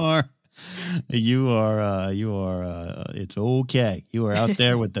 You are You are. It's okay. You are out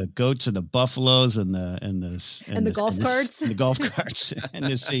there with the goats and the buffaloes and the golf carts, and the golf carts, and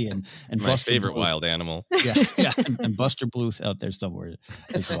the sea and my Buster favorite Bluth. wild animal. Yeah, and Buster Bluth out there somewhere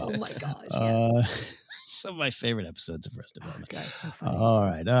as well. Oh my gosh! Yes. Some of my favorite episodes of Arrested Development. God, so funny. All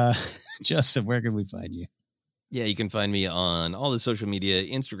right, Justin, where can we find you? Yeah, you can find me on all the social media,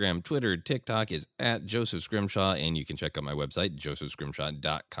 Instagram, Twitter, TikTok is at Joseph Scrimshaw, and you can check out my website,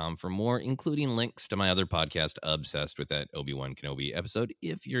 josephscrimshaw.com, for more, including links to my other podcast, Obsessed with that Obi-Wan Kenobi episode,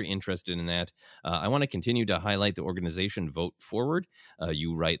 if you're interested in that. I want to continue to highlight the organization Vote Forward.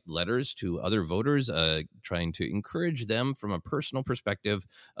 You write letters to other voters, trying to encourage them from a personal perspective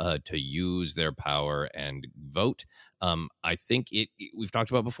to use their power and vote. I think we've talked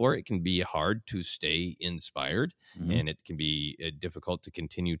about before, it can be hard to stay inspired, and it can be difficult to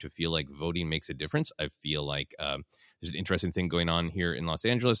continue to feel like voting makes a difference. I feel like there's an interesting thing going on here in Los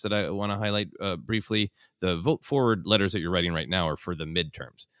Angeles that I want to highlight briefly. The Vote Forward letters that you're writing right now are for the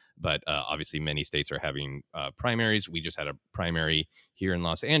midterms. But obviously many states are having primaries. We just had a primary here in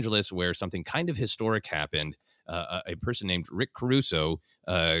Los Angeles where something kind of historic happened. A person named Rick Caruso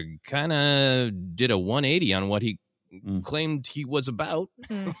kind of did a 180 on what he claimed he was about,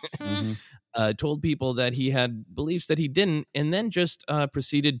 told people that he had beliefs that he didn't, and then just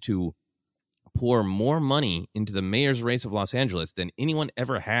proceeded to pour more money into the mayor's race of Los Angeles than anyone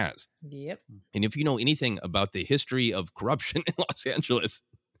ever has. Yep. And if you know anything about the history of corruption in Los Angeles,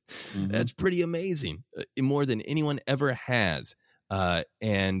 that's pretty amazing. More than anyone ever has.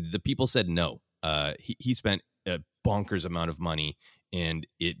 And the people said no. He spent a bonkers amount of money, and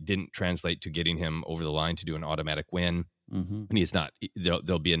it didn't translate to getting him over the line to do an automatic win. And he's not,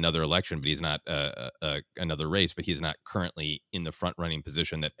 there'll be another election, but he's not another race, but he's not currently in the front running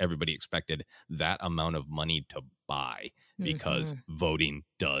position that everybody expected that amount of money to buy, because voting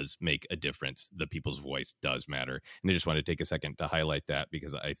does make a difference. The people's voice does matter. And I just want to take a second to highlight that,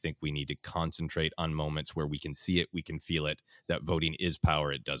 because I think we need to concentrate on moments where we can see it, we can feel it, that voting is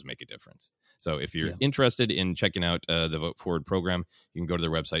power. It does make a difference. So if you're interested in checking out the Vote Forward program, you can go to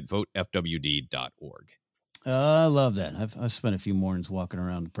their website, votefwd.org. I love that. I've spent a few mornings walking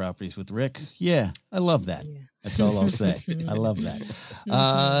around the properties with Rick. Yeah, I love that. Yeah. That's all I'll say. I love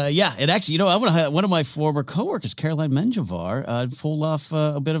that. Yeah, and actually, I want to one of my former coworkers, Caroline Menjivar, pulled off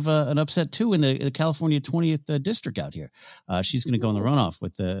a bit of an upset too in the California 20th district out here. She's going to go in the runoff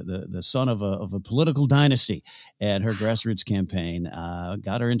with the son of a political dynasty, and her grassroots campaign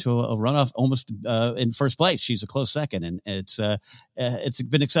got her into a runoff almost in first place. She's a close second, and it's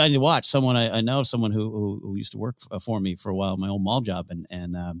been exciting to watch. Someone I know, someone who used to work for me for a while, my old mall job,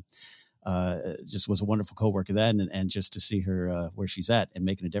 and just was a wonderful coworker then, and just to see her where she's at and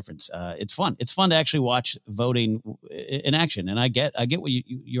making a difference. It's fun. It's fun to actually watch voting in action. And I get what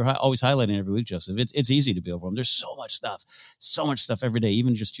you're always highlighting every week, Joseph. It's easy to be overwhelmed. There's so much stuff every day,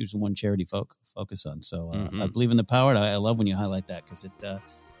 even just choosing one charity focus on. So I believe in the power. I love when you highlight that, because it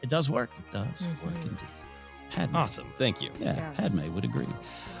does work. It does work indeed. Padme. Awesome. Thank you. Yeah, yes. Padme would agree.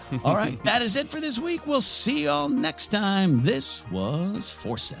 All right. That is it for this week. We'll see you all next time. This was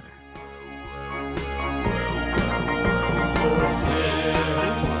Force Center.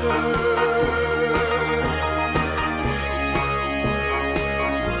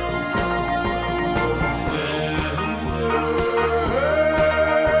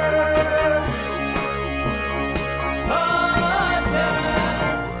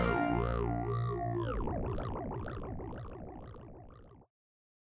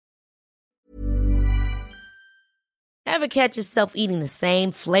 Ever catch yourself eating the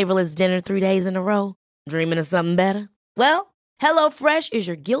same flavorless dinner 3 days in a row? Dreaming of something better? Well, HelloFresh is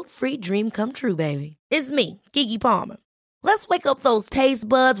your guilt-free dream come true, baby. It's me, Keke Palmer. Let's wake up those taste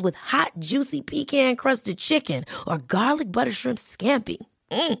buds with hot, juicy pecan-crusted chicken or garlic butter shrimp scampi.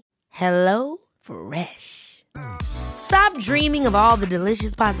 Hello Fresh. Stop dreaming of all the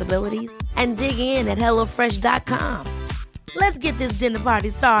delicious possibilities and dig in at HelloFresh.com. Let's get this dinner party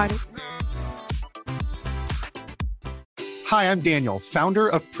started. Hi, I'm Daniel, founder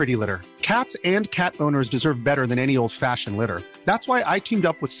of Pretty Litter. Cats and cat owners deserve better than any old-fashioned litter. That's why I teamed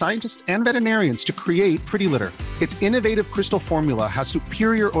up with scientists and veterinarians to create Pretty Litter. Its innovative crystal formula has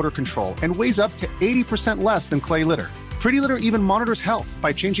superior odor control and weighs up to 80% less than clay litter. Pretty Litter even monitors health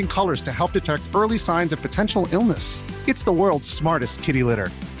by changing colors to help detect early signs of potential illness. It's the world's smartest kitty litter.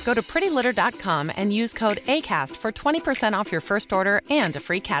 Go to prettylitter.com and use code ACAST for 20% off your first order and a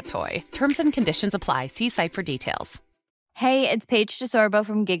free cat toy. Terms and conditions apply. See site for details. Hey, it's Paige DeSorbo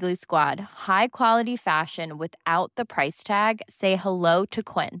from Giggly Squad. High quality fashion without the price tag. Say hello to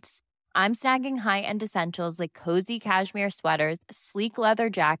Quince. I'm snagging high-end essentials like cozy cashmere sweaters, sleek leather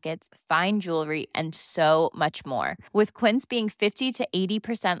jackets, fine jewelry, and so much more. With Quince being 50 to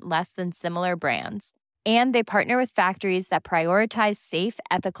 80% less than similar brands. And they partner with factories that prioritize safe,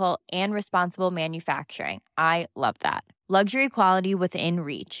 ethical, and responsible manufacturing. I love that. Luxury quality within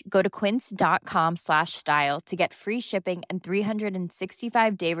reach. Go to quince.com/style to get free shipping and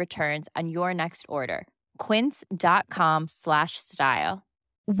 365-day returns on your next order. Quince.com/style.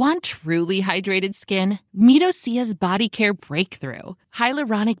 Want truly hydrated skin? Meet Osea's Body Care Breakthrough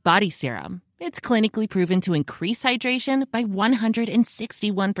Hyaluronic Body Serum. It's clinically proven to increase hydration by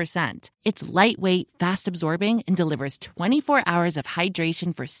 161%. It's lightweight, fast-absorbing, and delivers 24 hours of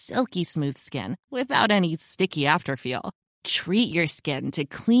hydration for silky smooth skin without any sticky afterfeel. Treat your skin to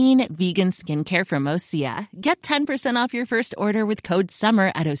clean, vegan skincare from Osea. Get 10% off your first order with code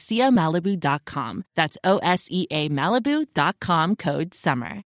SUMMER at OseaMalibu.com. That's OSEA Malibu.com, code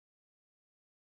SUMMER.